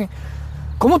mitad, güey.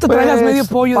 ¿Cómo te traigas medio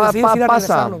pollo y decides ir a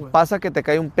regresarlo, güey? Pasa que te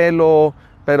cae un pelo,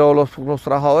 pero los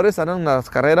trabajadores andan en las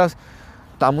carreras.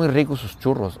 Están muy ricos sus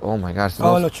churros. Oh my gosh.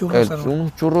 Los churros.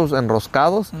 Unos churros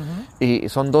enroscados. Y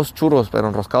son 2 churros, pero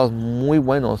enroscados muy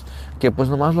buenos. Que pues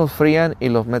nomás los frían y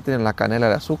los meten en la canela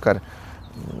de azúcar.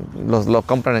 Lo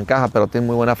compran en caja, pero tiene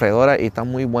muy buena freidora y está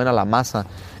muy buena la masa.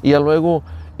 Y luego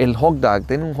el hot dog.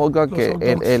 Tiene un hot dog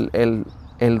que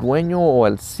el dueño o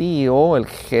el CEO, el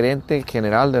gerente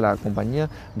general de la compañía,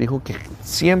 dijo que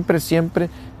siempre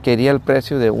quería el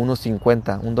precio de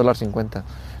 $1.50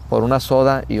 por una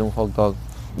soda y un hot dog.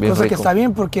 Bien Cosa rico. que está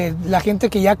bien, porque la gente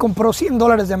que ya compró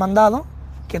 $100 de mandado,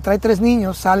 que trae 3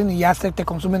 niños, salen y ya te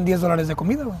consumen $10 de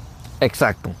comida, güey.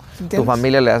 Exacto. ¿Entiendes? Tu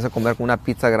familia le hace comer con una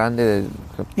pizza grande.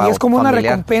 Y es como familiar. una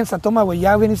recompensa. Toma, güey,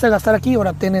 ya viniste a gastar aquí,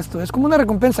 ahora ten esto. Es como una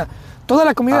recompensa. Toda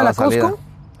la comida de la Costco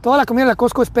Toda la comida de la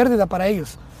Costco es pérdida para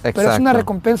ellos. Pero es una Exacto.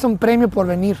 recompensa, un premio por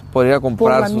venir. Por ir a Por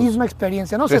comprar la sus- misma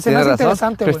experiencia. No sé, Chris se me tiene hace razón.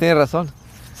 interesante, Chris güey. tiene razón.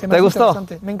 Se me ¿Te hace gustó?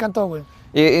 interesante. Me encantó, güey.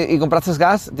 ¿Y compraste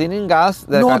gas? ¿Tienen gas?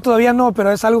 No, todavía no,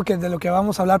 pero es algo de lo que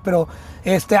vamos a hablar, pero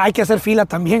hay que hacer fila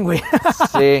también, güey.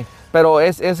 Sí, pero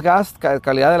es gas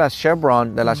calidad de la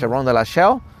Chevron, de la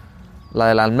Shell, la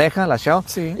de la almeja, la Shell.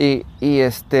 Sí.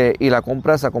 Y la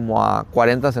compras a como a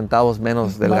 40 centavos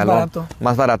menos del Más galón. barato.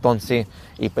 Más baratón, sí.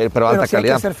 Pero alta Pero sí hay que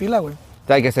calidad. hacer fila, güey.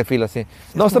 Hay que hacer fila, sí.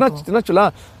 No, es está como- una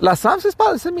chulada. La Sam's es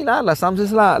similar. La Sam's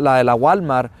es la de la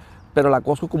Walmart, pero la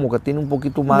Costco como que tiene un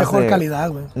poquito más Mejor de- calidad,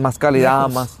 güey. Más calidad,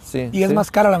 Lejos. más, sí. Y es sí.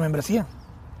 más cara la membresía.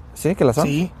 Sí, que la Sam's.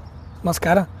 Sí, más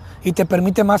cara. Y te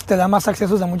permite más, te da más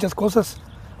accesos a muchas cosas.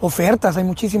 Ofertas, hay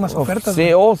muchísimas ofertas.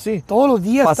 Sí, güey. sí. Todos los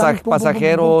días. están pum, pum, pum, pum, pum.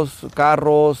 Pasajeros,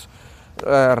 carros,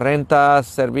 rentas,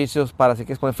 servicios para si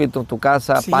quieres poner filtro en tu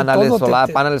casa, Sí, paneles, todo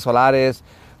paneles solares,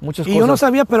 muchas Y cosas. yo no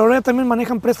sabía, pero ahora también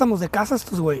manejan préstamos de casa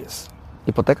estos güeyes.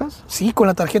 ¿Hipotecas? Sí, con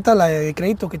la tarjeta la de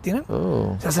crédito que tienen.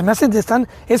 Oh, O sea, se me hacen,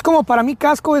 es como para mí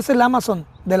Casco es el Amazon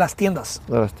de las tiendas.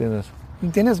 de las tiendas.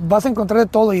 ¿Entiendes? Vas a encontrar de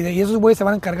todo y esos güeyes se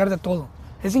van a encargar de todo.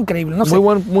 Es increíble, no sé. Muy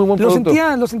buen Lo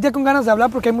producto. sentía con ganas de hablar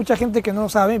porque hay mucha gente que no lo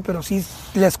sabe, pero sí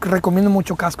les recomiendo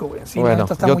mucho Casco, güey. Sí, la Bueno,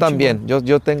 neta está yo muy también. chingón.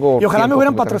 Yo tengo. Y ojalá me tiempo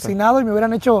hubieran con mi tarjeta. patrocinado y me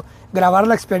hubieran hecho grabar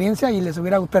la experiencia y les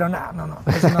hubiera... Pero no,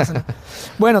 eso no hacen.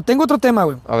 Bueno, tengo otro tema,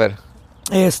 güey. A ver.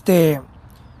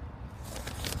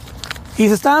 Y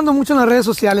se está dando mucho en las redes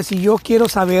sociales y yo quiero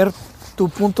saber tu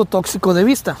punto tóxico de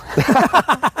vista.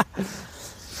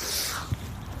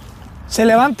 Se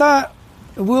levanta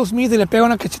Will Smith y le pega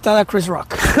una cachetada a Chris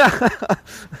Rock.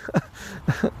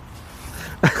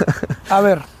 A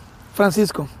ver,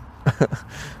 Francisco,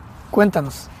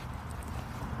 cuéntanos.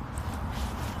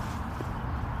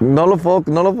 No lo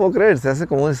puedo creer. Se hace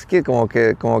como un skit, como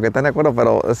que están de acuerdo,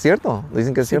 pero es cierto.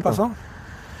 Dicen que es ¿Sí cierto. pasó?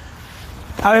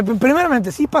 A ver,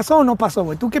 primeramente, ¿sí pasó o no pasó,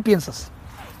 güey? ¿Tú qué piensas?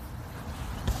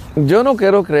 Yo no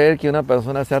quiero creer que una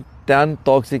persona sea tan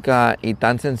tóxica y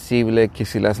tan sensible que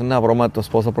si le hacen una broma a tu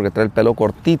esposa porque trae el pelo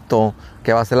cortito,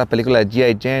 que va a ser la película de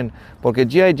G.I. Jane, porque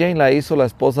G.I. Jane la hizo la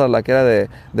esposa, la que era de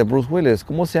Bruce Willis.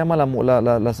 ¿Cómo se llama la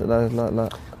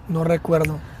No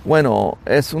recuerdo. Bueno,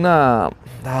 es una...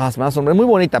 es muy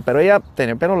bonita, pero ella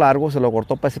tenía el pelo largo, se lo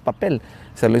cortó para ese papel.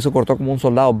 Se lo cortó como un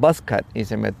soldado buzz cut y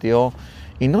se metió...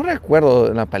 Y no recuerdo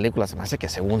en la película, se me hace que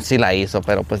según sí la hizo,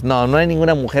 pero pues no hay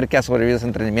ninguna mujer que ha sobrevivido a ese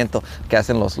entrenamiento que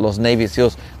hacen los Navy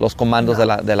SEALs, los comandos de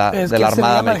la Es de que la se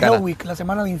Armada llama Americana. Hell Week, la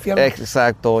semana de infierno.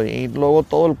 Exacto, y luego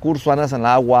todo el curso andas en el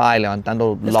agua y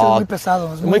levantando Es que es log. muy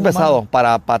pesado. Es Muy pesado,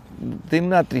 humano. tiene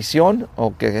una atrición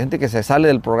o que gente que se sale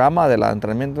del programa, del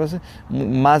entrenamiento ese,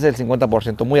 más del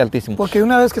 50%, muy altísimo. Porque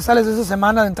una vez que sales de esa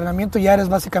semana de entrenamiento ya eres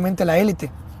básicamente la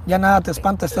élite. Ya nada te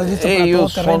espanta, estás listo para todo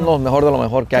Ellos terreno. son los mejor de lo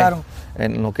mejor que Claro. hay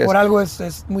en lo que Por es. algo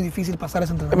es muy difícil pasar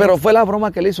ese entrenamiento. Pero fue la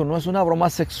broma que él hizo, no es una broma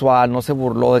sexual, no se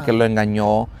burló de que lo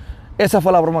engañó. Esa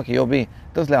fue la broma que yo vi.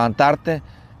 Entonces levantarte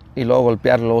y luego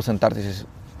golpearlo, luego sentarte y dices,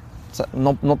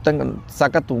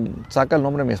 saca el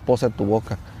nombre de mi esposa de tu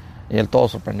boca. Y él todo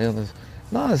sorprendido. Entonces,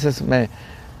 no,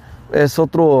 es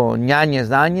otro ñañez.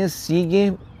 Ñañez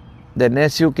sigue de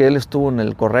necio que él estuvo en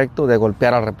el correcto de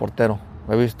golpear al reportero.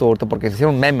 Lo he visto ahorita porque se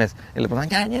hicieron memes. Y le preguntan,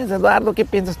 Ñañez, Eduardo, ¿qué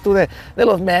piensas tú de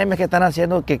los memes que están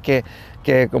haciendo? Que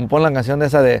compone la canción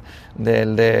esa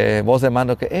de Voz de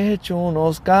Mando, que he hecho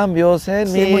unos cambios en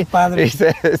Sí, mí. muy padre. Y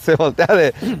se voltea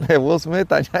de Will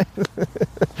Smith a Ñañez.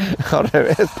 Al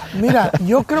revés. Mira,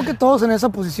 yo creo que todos en esa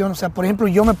posición, o sea, por ejemplo,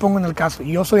 yo me pongo en el caso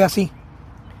y yo soy así.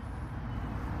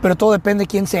 Pero todo depende de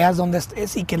quién seas, dónde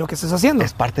estés y qué es lo que estés haciendo.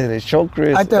 Es parte del show,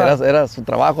 Chris. Ahí te va. Era su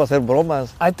trabajo hacer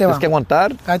bromas. Ahí te va. Tienes que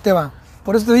aguantar. Ahí te va.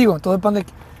 Por eso te digo, todo depende.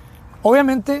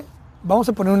 Obviamente, vamos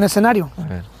a poner un escenario. A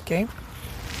ver. ¿Ok?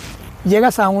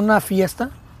 Llegas a una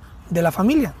fiesta de la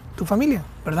familia, tu familia,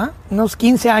 ¿verdad? Unos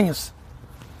 15 años.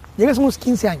 Llegas a unos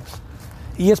 15 años.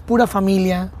 Y es pura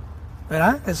familia,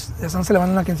 ¿verdad? Están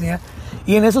celebrando una quinceañera.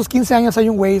 Y en esos 15 años hay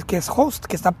un güey que es host,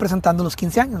 que está presentando los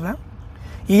 15 años, ¿verdad?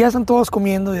 Y ya están todos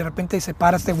comiendo y de repente se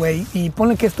para este güey y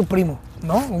ponle que es tu primo,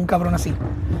 ¿no? Un cabrón así.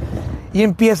 Y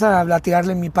empieza a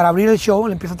tirarle, para abrir el show,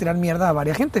 le empieza a tirar mierda a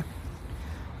varias gente.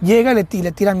 Llega y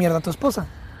le tira mierda a tu esposa.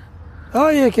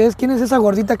 Oye, ¿quién es esa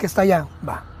gordita que está allá?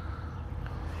 Va.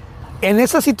 En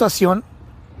esa situación,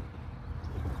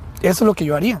 eso es lo que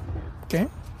yo haría, ¿ok?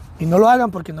 Y no lo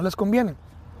hagan porque no les conviene.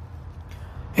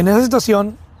 En esa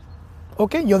situación,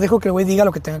 ok, yo dejo que el güey diga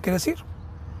lo que tenga que decir,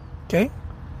 ¿ok?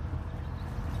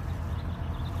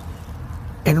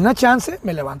 En una chance,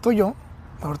 me levanto yo,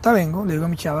 ahorita vengo, le digo a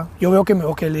mi chava, yo veo que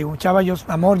le digo, chava,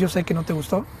 amor, yo sé que no te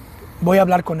gustó, voy a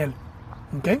hablar con él,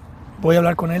 ¿ok? Voy a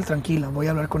hablar con él, tranquila, voy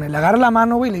a hablar con él. Le agarra la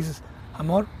mano, güey, y le dices,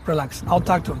 amor, relax, I'll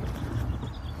talk to him.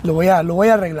 Lo voy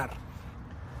a arreglar.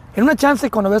 En una chance,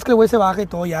 cuando ves que el güey se baja y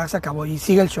todo, ya se acabó y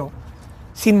sigue el show.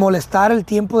 Sin molestar el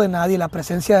tiempo de nadie, la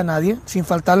presencia de nadie, sin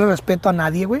faltarle respeto a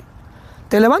nadie, güey.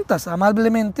 Te levantas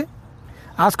amablemente,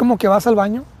 haz como que vas al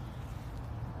baño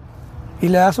y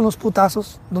le das unos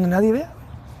putazos donde nadie vea.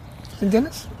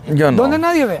 ¿Entiendes? Yo no. Donde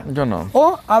nadie vea. Yo no.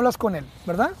 O hablas con él,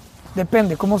 ¿verdad?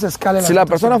 Depende cómo se escale la Si la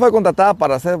situación. persona fue contratada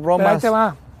para hacer Pero ahí bromas, te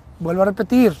va, vuelvo a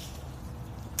repetir.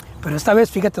 Pero esta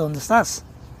vez fíjate dónde estás.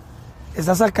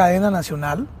 Estás a cadena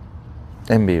nacional.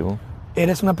 en vivo.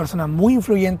 Eres una persona muy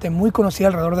influyente, muy conocida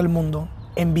alrededor del mundo,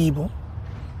 en vivo.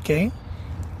 ¿Ok?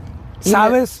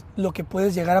 Sabes lo que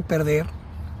puedes llegar a perder.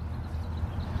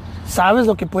 Sabes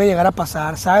lo que puede llegar a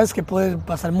pasar. Sabes que pueden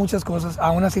pasar muchas cosas.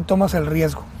 Aún así tomas el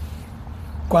riesgo.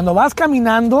 Cuando vas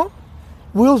caminando,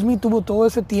 Will Smith tuvo todo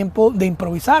ese tiempo de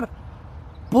improvisar.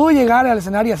 Pudo llegar al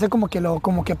escenario y hacer como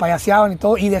que payaseaban y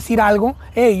todo y decir algo.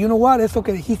 Hey, you know what, esto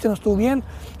que dijiste no estuvo bien.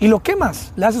 Y lo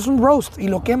quemas, le haces un roast y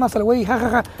lo quemas al güey y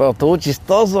jajaja. Pero estuvo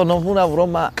chistoso, no fue una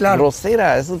broma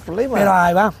grosera, ese es el problema. Pero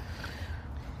ahí va.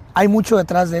 Hay mucho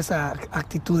detrás de esa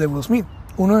actitud de Will Smith.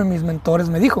 Uno de mis mentores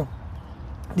me dijo,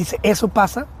 dice, eso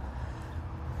pasa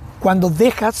cuando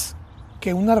dejas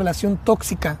que una relación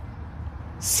tóxica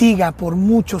siga por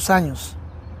muchos años.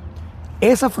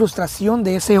 Esa frustración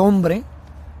de ese hombre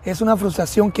es una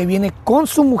frustración que viene con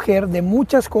su mujer de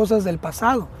muchas cosas del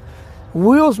pasado.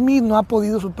 Will Smith no ha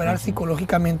podido superar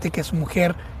psicológicamente que su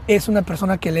mujer es una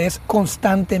persona que le es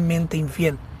constantemente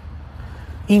infiel.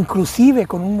 Inclusive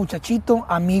con un muchachito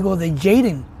amigo de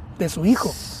Jaden, de su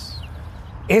hijo.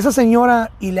 Esa señora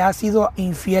y le ha sido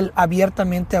infiel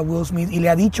abiertamente a Will Smith y le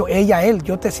ha dicho ella a él,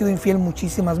 yo te he sido infiel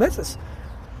muchísimas veces.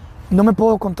 No me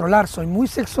puedo controlar, soy muy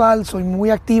sexual, soy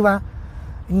muy activa,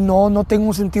 no tengo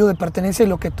un sentido de pertenencia y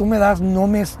lo que tú me das no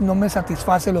me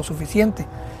satisface lo suficiente.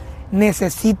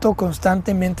 Necesito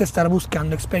constantemente estar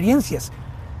buscando experiencias.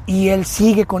 Y él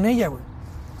sigue con ella, güey.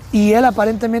 Y él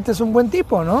aparentemente es un buen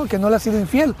tipo, ¿no? Que no le ha sido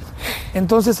infiel.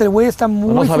 Entonces el güey está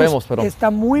está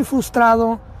muy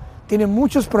frustrado, tiene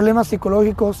muchos problemas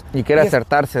psicológicos. Y quiere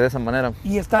acertarse de esa manera.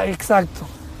 Y está, exacto.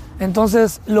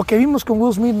 Entonces, lo que vimos con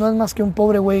Will Smith no es más que un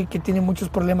pobre güey que tiene muchos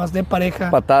problemas de pareja.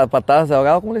 Patadas de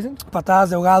ahogado, ¿cómo le dicen? Patadas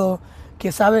de ahogado,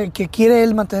 que sabe que quiere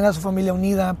él mantener a su familia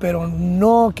unida, pero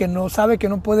no sabe que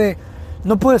no puede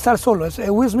estar solo.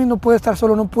 Will Smith no puede estar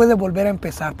solo, no puede volver a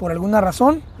empezar por alguna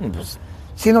razón. Pues,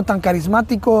 siendo tan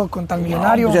carismático, con tan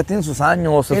millonario. Pues ya tiene sus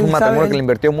años, es un matrimonio que le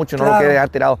invirtió mucho, claro. No lo quiere dejar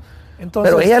tirado.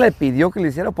 Entonces, pero ella le pidió que le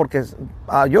hiciera porque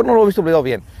yo no lo he visto video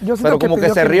bien. Pero como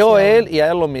que se rió él y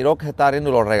ella lo miró que se estaba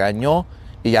riendo y lo regañó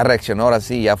y ya reaccionó ahora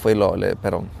sí, ya fue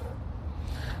pero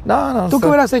no. ¿Tú qué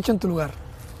hubieras hecho en tu lugar?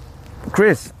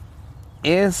 Chris,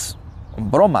 es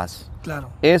bromas. Claro.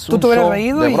 Es ¿Tú un te hubieras show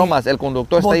reído de bromas. El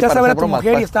conductor está ahí para hacer bromas.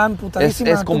 Mujer y está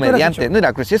emputadísima. Es comediante.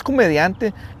 Mira, Chris, si es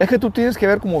comediante, es que tú tienes que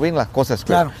ver cómo ven las cosas,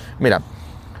 Chris. Claro. Mira,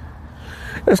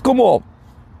 es como,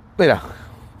 mira,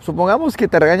 supongamos que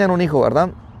te regañan un hijo, ¿verdad?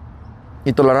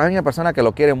 Y te lo regaña una persona que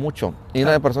lo quiere mucho. Y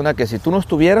una persona que si tú no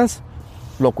estuvieras,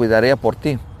 lo cuidaría por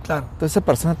ti. Claro. Entonces esa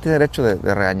persona tiene derecho de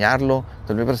regañarlo.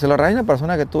 Pero si lo regaña una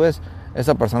persona que tú ves,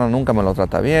 esa persona nunca me lo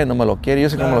trata bien, no me lo quiere, yo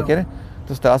sé que no me lo quiere,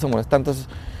 entonces te vas a molestar. Entonces,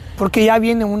 porque ya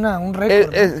viene un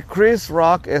récord. Chris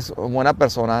Rock es buena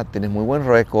persona, tiene muy buen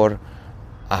récord.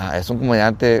 Es un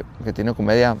comediante que tiene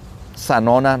comedia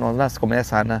sanona, no es una comedia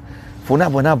sana. Fue una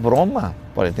buena broma,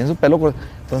 porque tiene su pelo.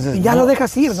 Entonces, y ya lo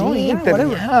dejas ir, ¿no? Sí, y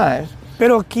ya,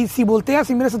 pero si volteas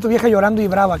y miras a tu vieja llorando y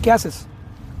brava, ¿qué haces?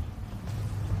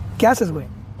 ¿Qué haces, güey?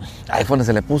 Ahí fue donde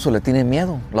se le puso, le tiene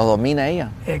miedo, lo domina ella.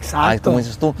 Exacto. Ahí, como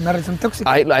dices tú. Una relación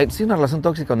tóxica. Sí, una relación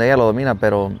tóxica donde ella lo domina,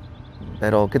 pero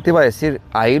 ¿qué te iba a decir?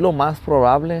 Ahí lo más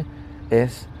probable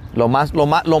es, lo más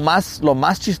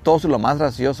chistoso y lo más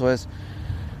gracioso es,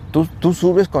 tú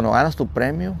subes cuando ganas tu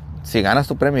premio, si ganas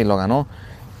tu premio y lo ganó,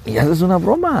 y haces una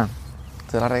broma.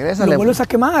 Se la regresa. Lo vuelves a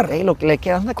quemar. Le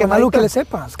quedas una con quemadita. algo que le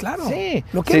sepas, claro. Sí.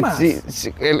 Lo quemas.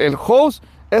 Sí. El host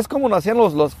es como lo hacían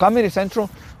los Comedy Central.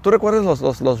 ¿Tú recuerdas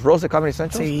los roasts de Comedy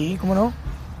Central? Sí, ¿cómo no?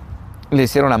 Le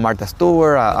hicieron a Martha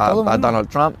Stewart, a Donald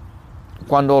Trump.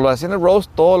 Cuando lo hacían el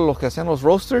roast, todos los que hacían los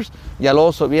roasters, ya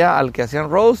luego subía al que hacían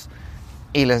roast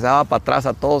y les daba para atrás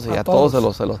a todos y a todos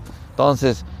se los.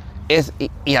 Entonces,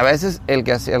 y a veces el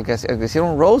que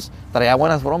hicieron roast traía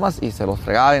buenas bromas y se los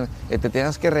fregaban y te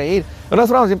tienes que reír. Unas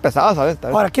bromas bien pesadas, ¿sabes?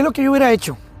 Ahora, ¿qué es lo que yo hubiera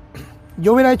hecho? Si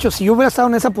yo hubiera estado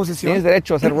en esa posición. Tienes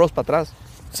derecho a hacer roast para atrás.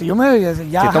 Si yo me ya, si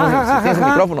tienes el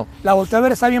micrófono. La volteo a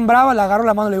ver, está bien brava, la agarro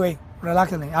la mano y le digo, hey,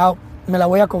 relájate, me la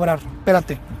voy a cobrar,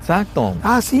 espérate. Exacto.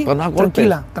 Sí, pues no,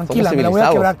 tranquila, me la voy a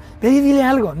cobrar. Dile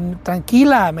algo,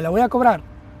 tranquila, me la voy a cobrar.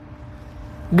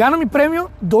 Gano mi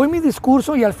premio, doy mi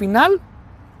discurso y al final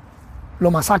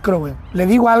lo masacro, güey. Le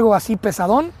digo algo así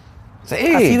pesadón,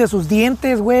 así de sus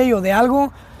dientes, güey, o de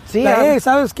algo. Sí,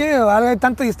 ¿sabes qué? Hay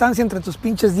tanta distancia entre tus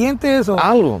pinches dientes, o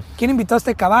algo. ¿Quién invitó a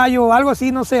este caballo? O algo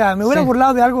así, no sé. Me hubiera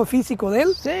burlado de algo físico de él.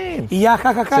 Sí. Y ya,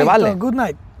 jajaja, Se y vale. todo, good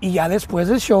night. Y ya después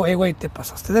del show, güey, te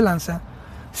pasaste de lanza.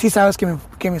 Sí sabes que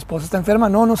mi esposa está enferma.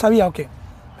 No sabía, ok.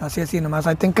 Así, nomás.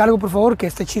 Ahí te encargo, por favor, que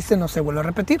este chiste no se vuelva a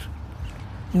repetir.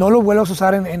 No lo vuelvas a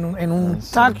usar en un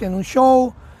tag, en un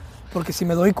show, porque si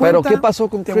me doy cuenta, Pero ¿qué pasó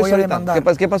con te Chris voy a ahorita?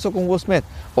 demandar. ¿Qué pasó con Will Smith?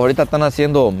 Ahorita están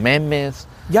haciendo memes.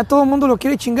 Ya todo el mundo lo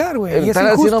quiere chingar, güey. Y es Están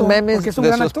injusto, haciendo memes porque es un de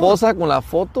gran su actor. esposa con la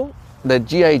foto de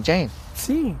G.I. Jane,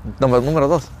 Sí. número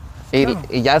 2. Claro.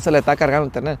 Y ya se le está cargando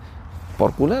internet.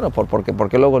 ¿Por culero? ¿Por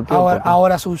qué lo golpeó?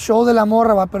 Ahora su show de la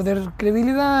morra va a perder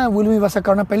credibilidad. Will Smith va a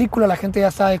sacar una película, la gente ya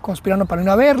está conspirando para ir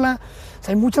a verla. O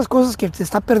sea, hay muchas cosas que se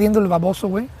está perdiendo el baboso,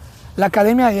 güey. La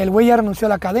academia, el güey ya renunció a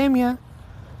la academia.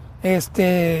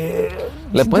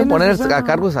 Le pueden poner a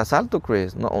cargos de asalto,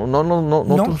 Chris. No.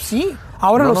 Sí.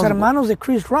 Ahora los hermanos de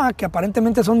Chris Rock, que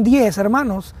aparentemente son 10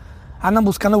 hermanos, andan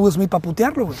buscando a Will Smith para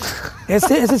putearlo, güey.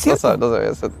 Ese es cierto. No sabía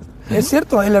eso. Es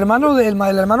cierto. El hermano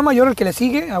mayor, el que le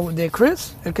sigue de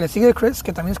Chris,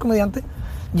 que también es comediante,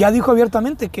 ya dijo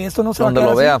abiertamente que esto no se va a quedar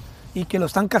Donde lo así y que lo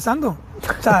están cazando.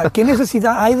 O sea, ¿qué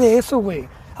necesidad hay de eso, güey?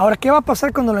 Ahora, ¿qué va a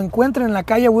pasar cuando lo encuentren en la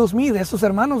calle a Will Smith, de esos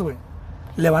hermanos, güey?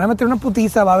 Le van a meter una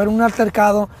putiza, va a haber un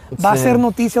altercado, va a ser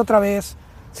noticia otra vez.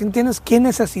 ¿Sí entiendes? ¿Qué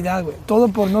necesidad, güey? Todo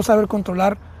por no saber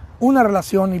controlar una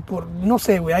relación y por, no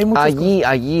sé, güey, hay muchas cosas.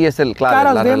 Allí es el clave,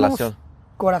 Caras la vemos, relación.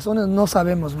 Corazones no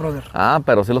sabemos, brother.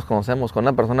 Pero sí los conocemos.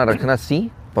 Cuando una persona reacciona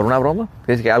así, por una broma,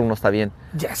 quiere decir que algo no está bien.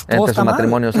 Ya, todo Entre está sus mal.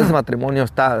 matrimonios. Ese matrimonio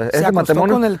está... Se acostó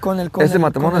con el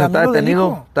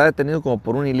amigo está detenido como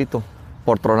por un hilito,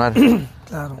 por tronar.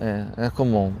 Claro. Es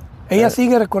como... Ella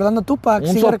sigue recordando a Tupac,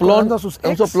 sigue recordando a sus ex.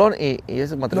 Un soplón y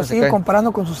ese matrimonio lo sigue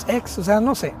comparando con sus ex, o sea,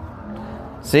 no sé.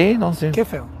 Sí, no, sí. Qué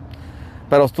feo.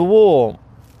 Pero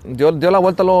dio la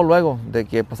vuelta luego de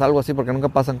que pasa algo así, porque nunca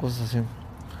pasan cosas así.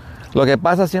 Lo que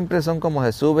pasa siempre son como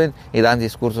se suben y dan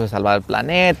discursos de salvar el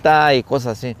planeta y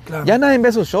cosas así. Claro. Ya nadie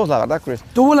ve sus shows, la verdad, Chris.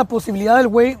 Tuvo la posibilidad el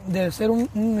güey de hacer un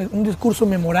discurso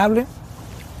memorable,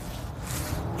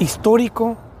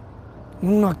 histórico,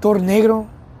 un actor negro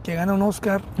que gana un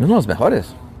Oscar. Uno de los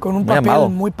mejores. Con un papel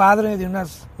muy padre, de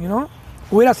unas,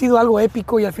 hubiera sido algo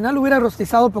épico y al final hubiera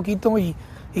rostizado un poquito y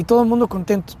todo el mundo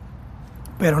contento.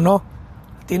 Pero no,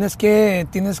 tienes que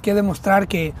demostrar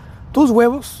que tus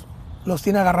huevos los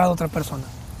tiene agarrado otra persona.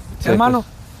 Sí, hermano,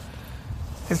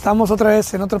 estamos otra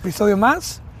vez en otro episodio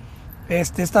más.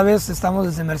 Esta vez estamos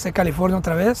desde Merced, California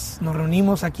otra vez. Nos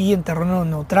reunimos aquí en terreno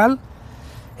neutral.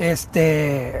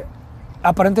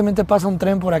 Aparentemente pasa un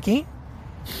tren por aquí.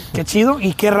 Qué chido.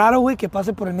 Y qué raro, güey, que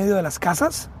pase por el medio de las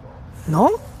casas. ¿No?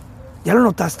 ¿Ya lo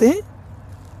notaste?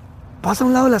 Pasa a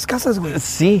un lado de las casas, güey.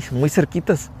 Sí, muy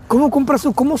cerquitas.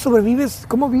 ¿Cómo sobrevives?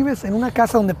 ¿Cómo vives en una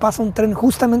casa donde pasa un tren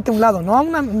justamente a un lado? No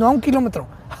a un kilómetro,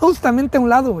 justamente a un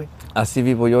lado, güey. Así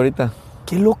vivo yo ahorita.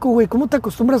 Qué loco, güey. ¿Cómo te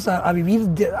acostumbras a vivir a un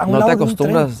lado de un tren? No te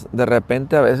acostumbras. De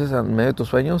repente, a veces, en medio de tus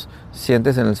sueños,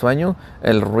 sientes en el sueño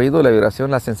el ruido, la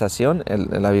vibración, la sensación,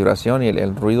 la vibración y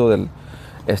el ruido del...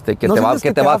 que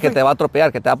te va a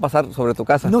atropellar, que te va a pasar sobre tu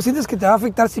casa. ¿No sientes que te va a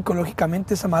afectar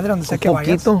psicológicamente esa madre donde sea que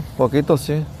vayas? Poquito,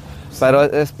 sí. Pero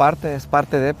es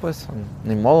parte de, pues,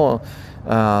 ni modo.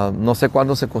 No sé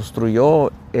cuándo se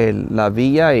construyó la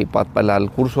vía y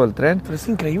el curso del tren. Pero es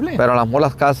increíble. Pero a lo mejor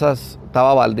las casas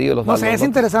estaba baldío. No sé, es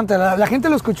interesante. La gente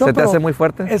lo escuchó, ¿Se te hace muy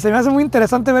fuerte? Se me hace muy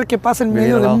interesante ver qué pasa en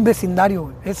medio de un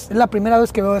vecindario. Es la primera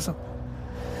vez que veo eso.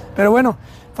 Pero bueno,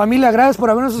 familia, gracias por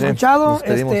habernos escuchado.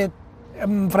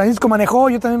 Francisco manejó,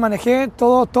 yo también manejé.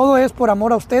 Todo es por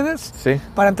amor a ustedes. Sí.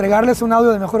 Para entregarles un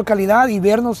audio de mejor calidad y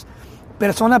vernos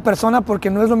persona a persona,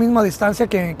 porque no es lo mismo a distancia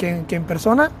que en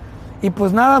persona. Y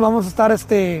pues nada, vamos a estar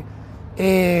así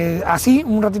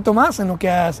un ratito más en lo que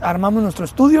armamos nuestro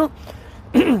estudio.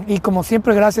 Y como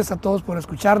siempre, gracias a todos por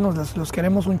escucharnos, los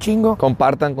queremos un chingo.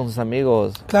 Compartan con sus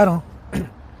amigos. Claro.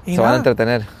 Y se van a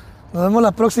entretener. Nos vemos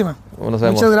la próxima.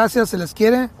 Muchas gracias, se les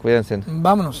quiere. Cuídense.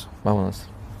 Vámonos.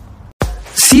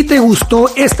 Si te gustó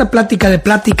esta plática de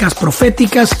pláticas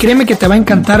proféticas, créeme que te va a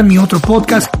encantar mi otro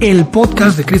podcast, el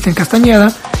podcast de Cristian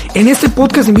Castañeda. En este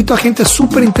podcast invito a gente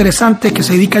súper interesante que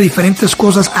se dedica a diferentes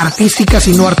cosas artísticas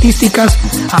y no artísticas,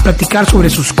 a platicar sobre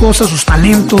sus cosas, sus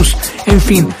talentos, en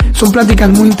fin. Son pláticas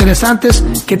muy interesantes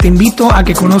que te invito a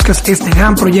que conozcas este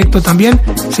gran proyecto también.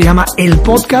 Se llama El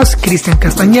Podcast Cristian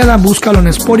Castañeda. Búscalo en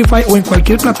Spotify o en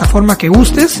cualquier plataforma que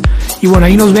gustes. Y bueno,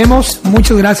 ahí nos vemos.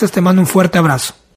 Muchas gracias, te mando un fuerte abrazo.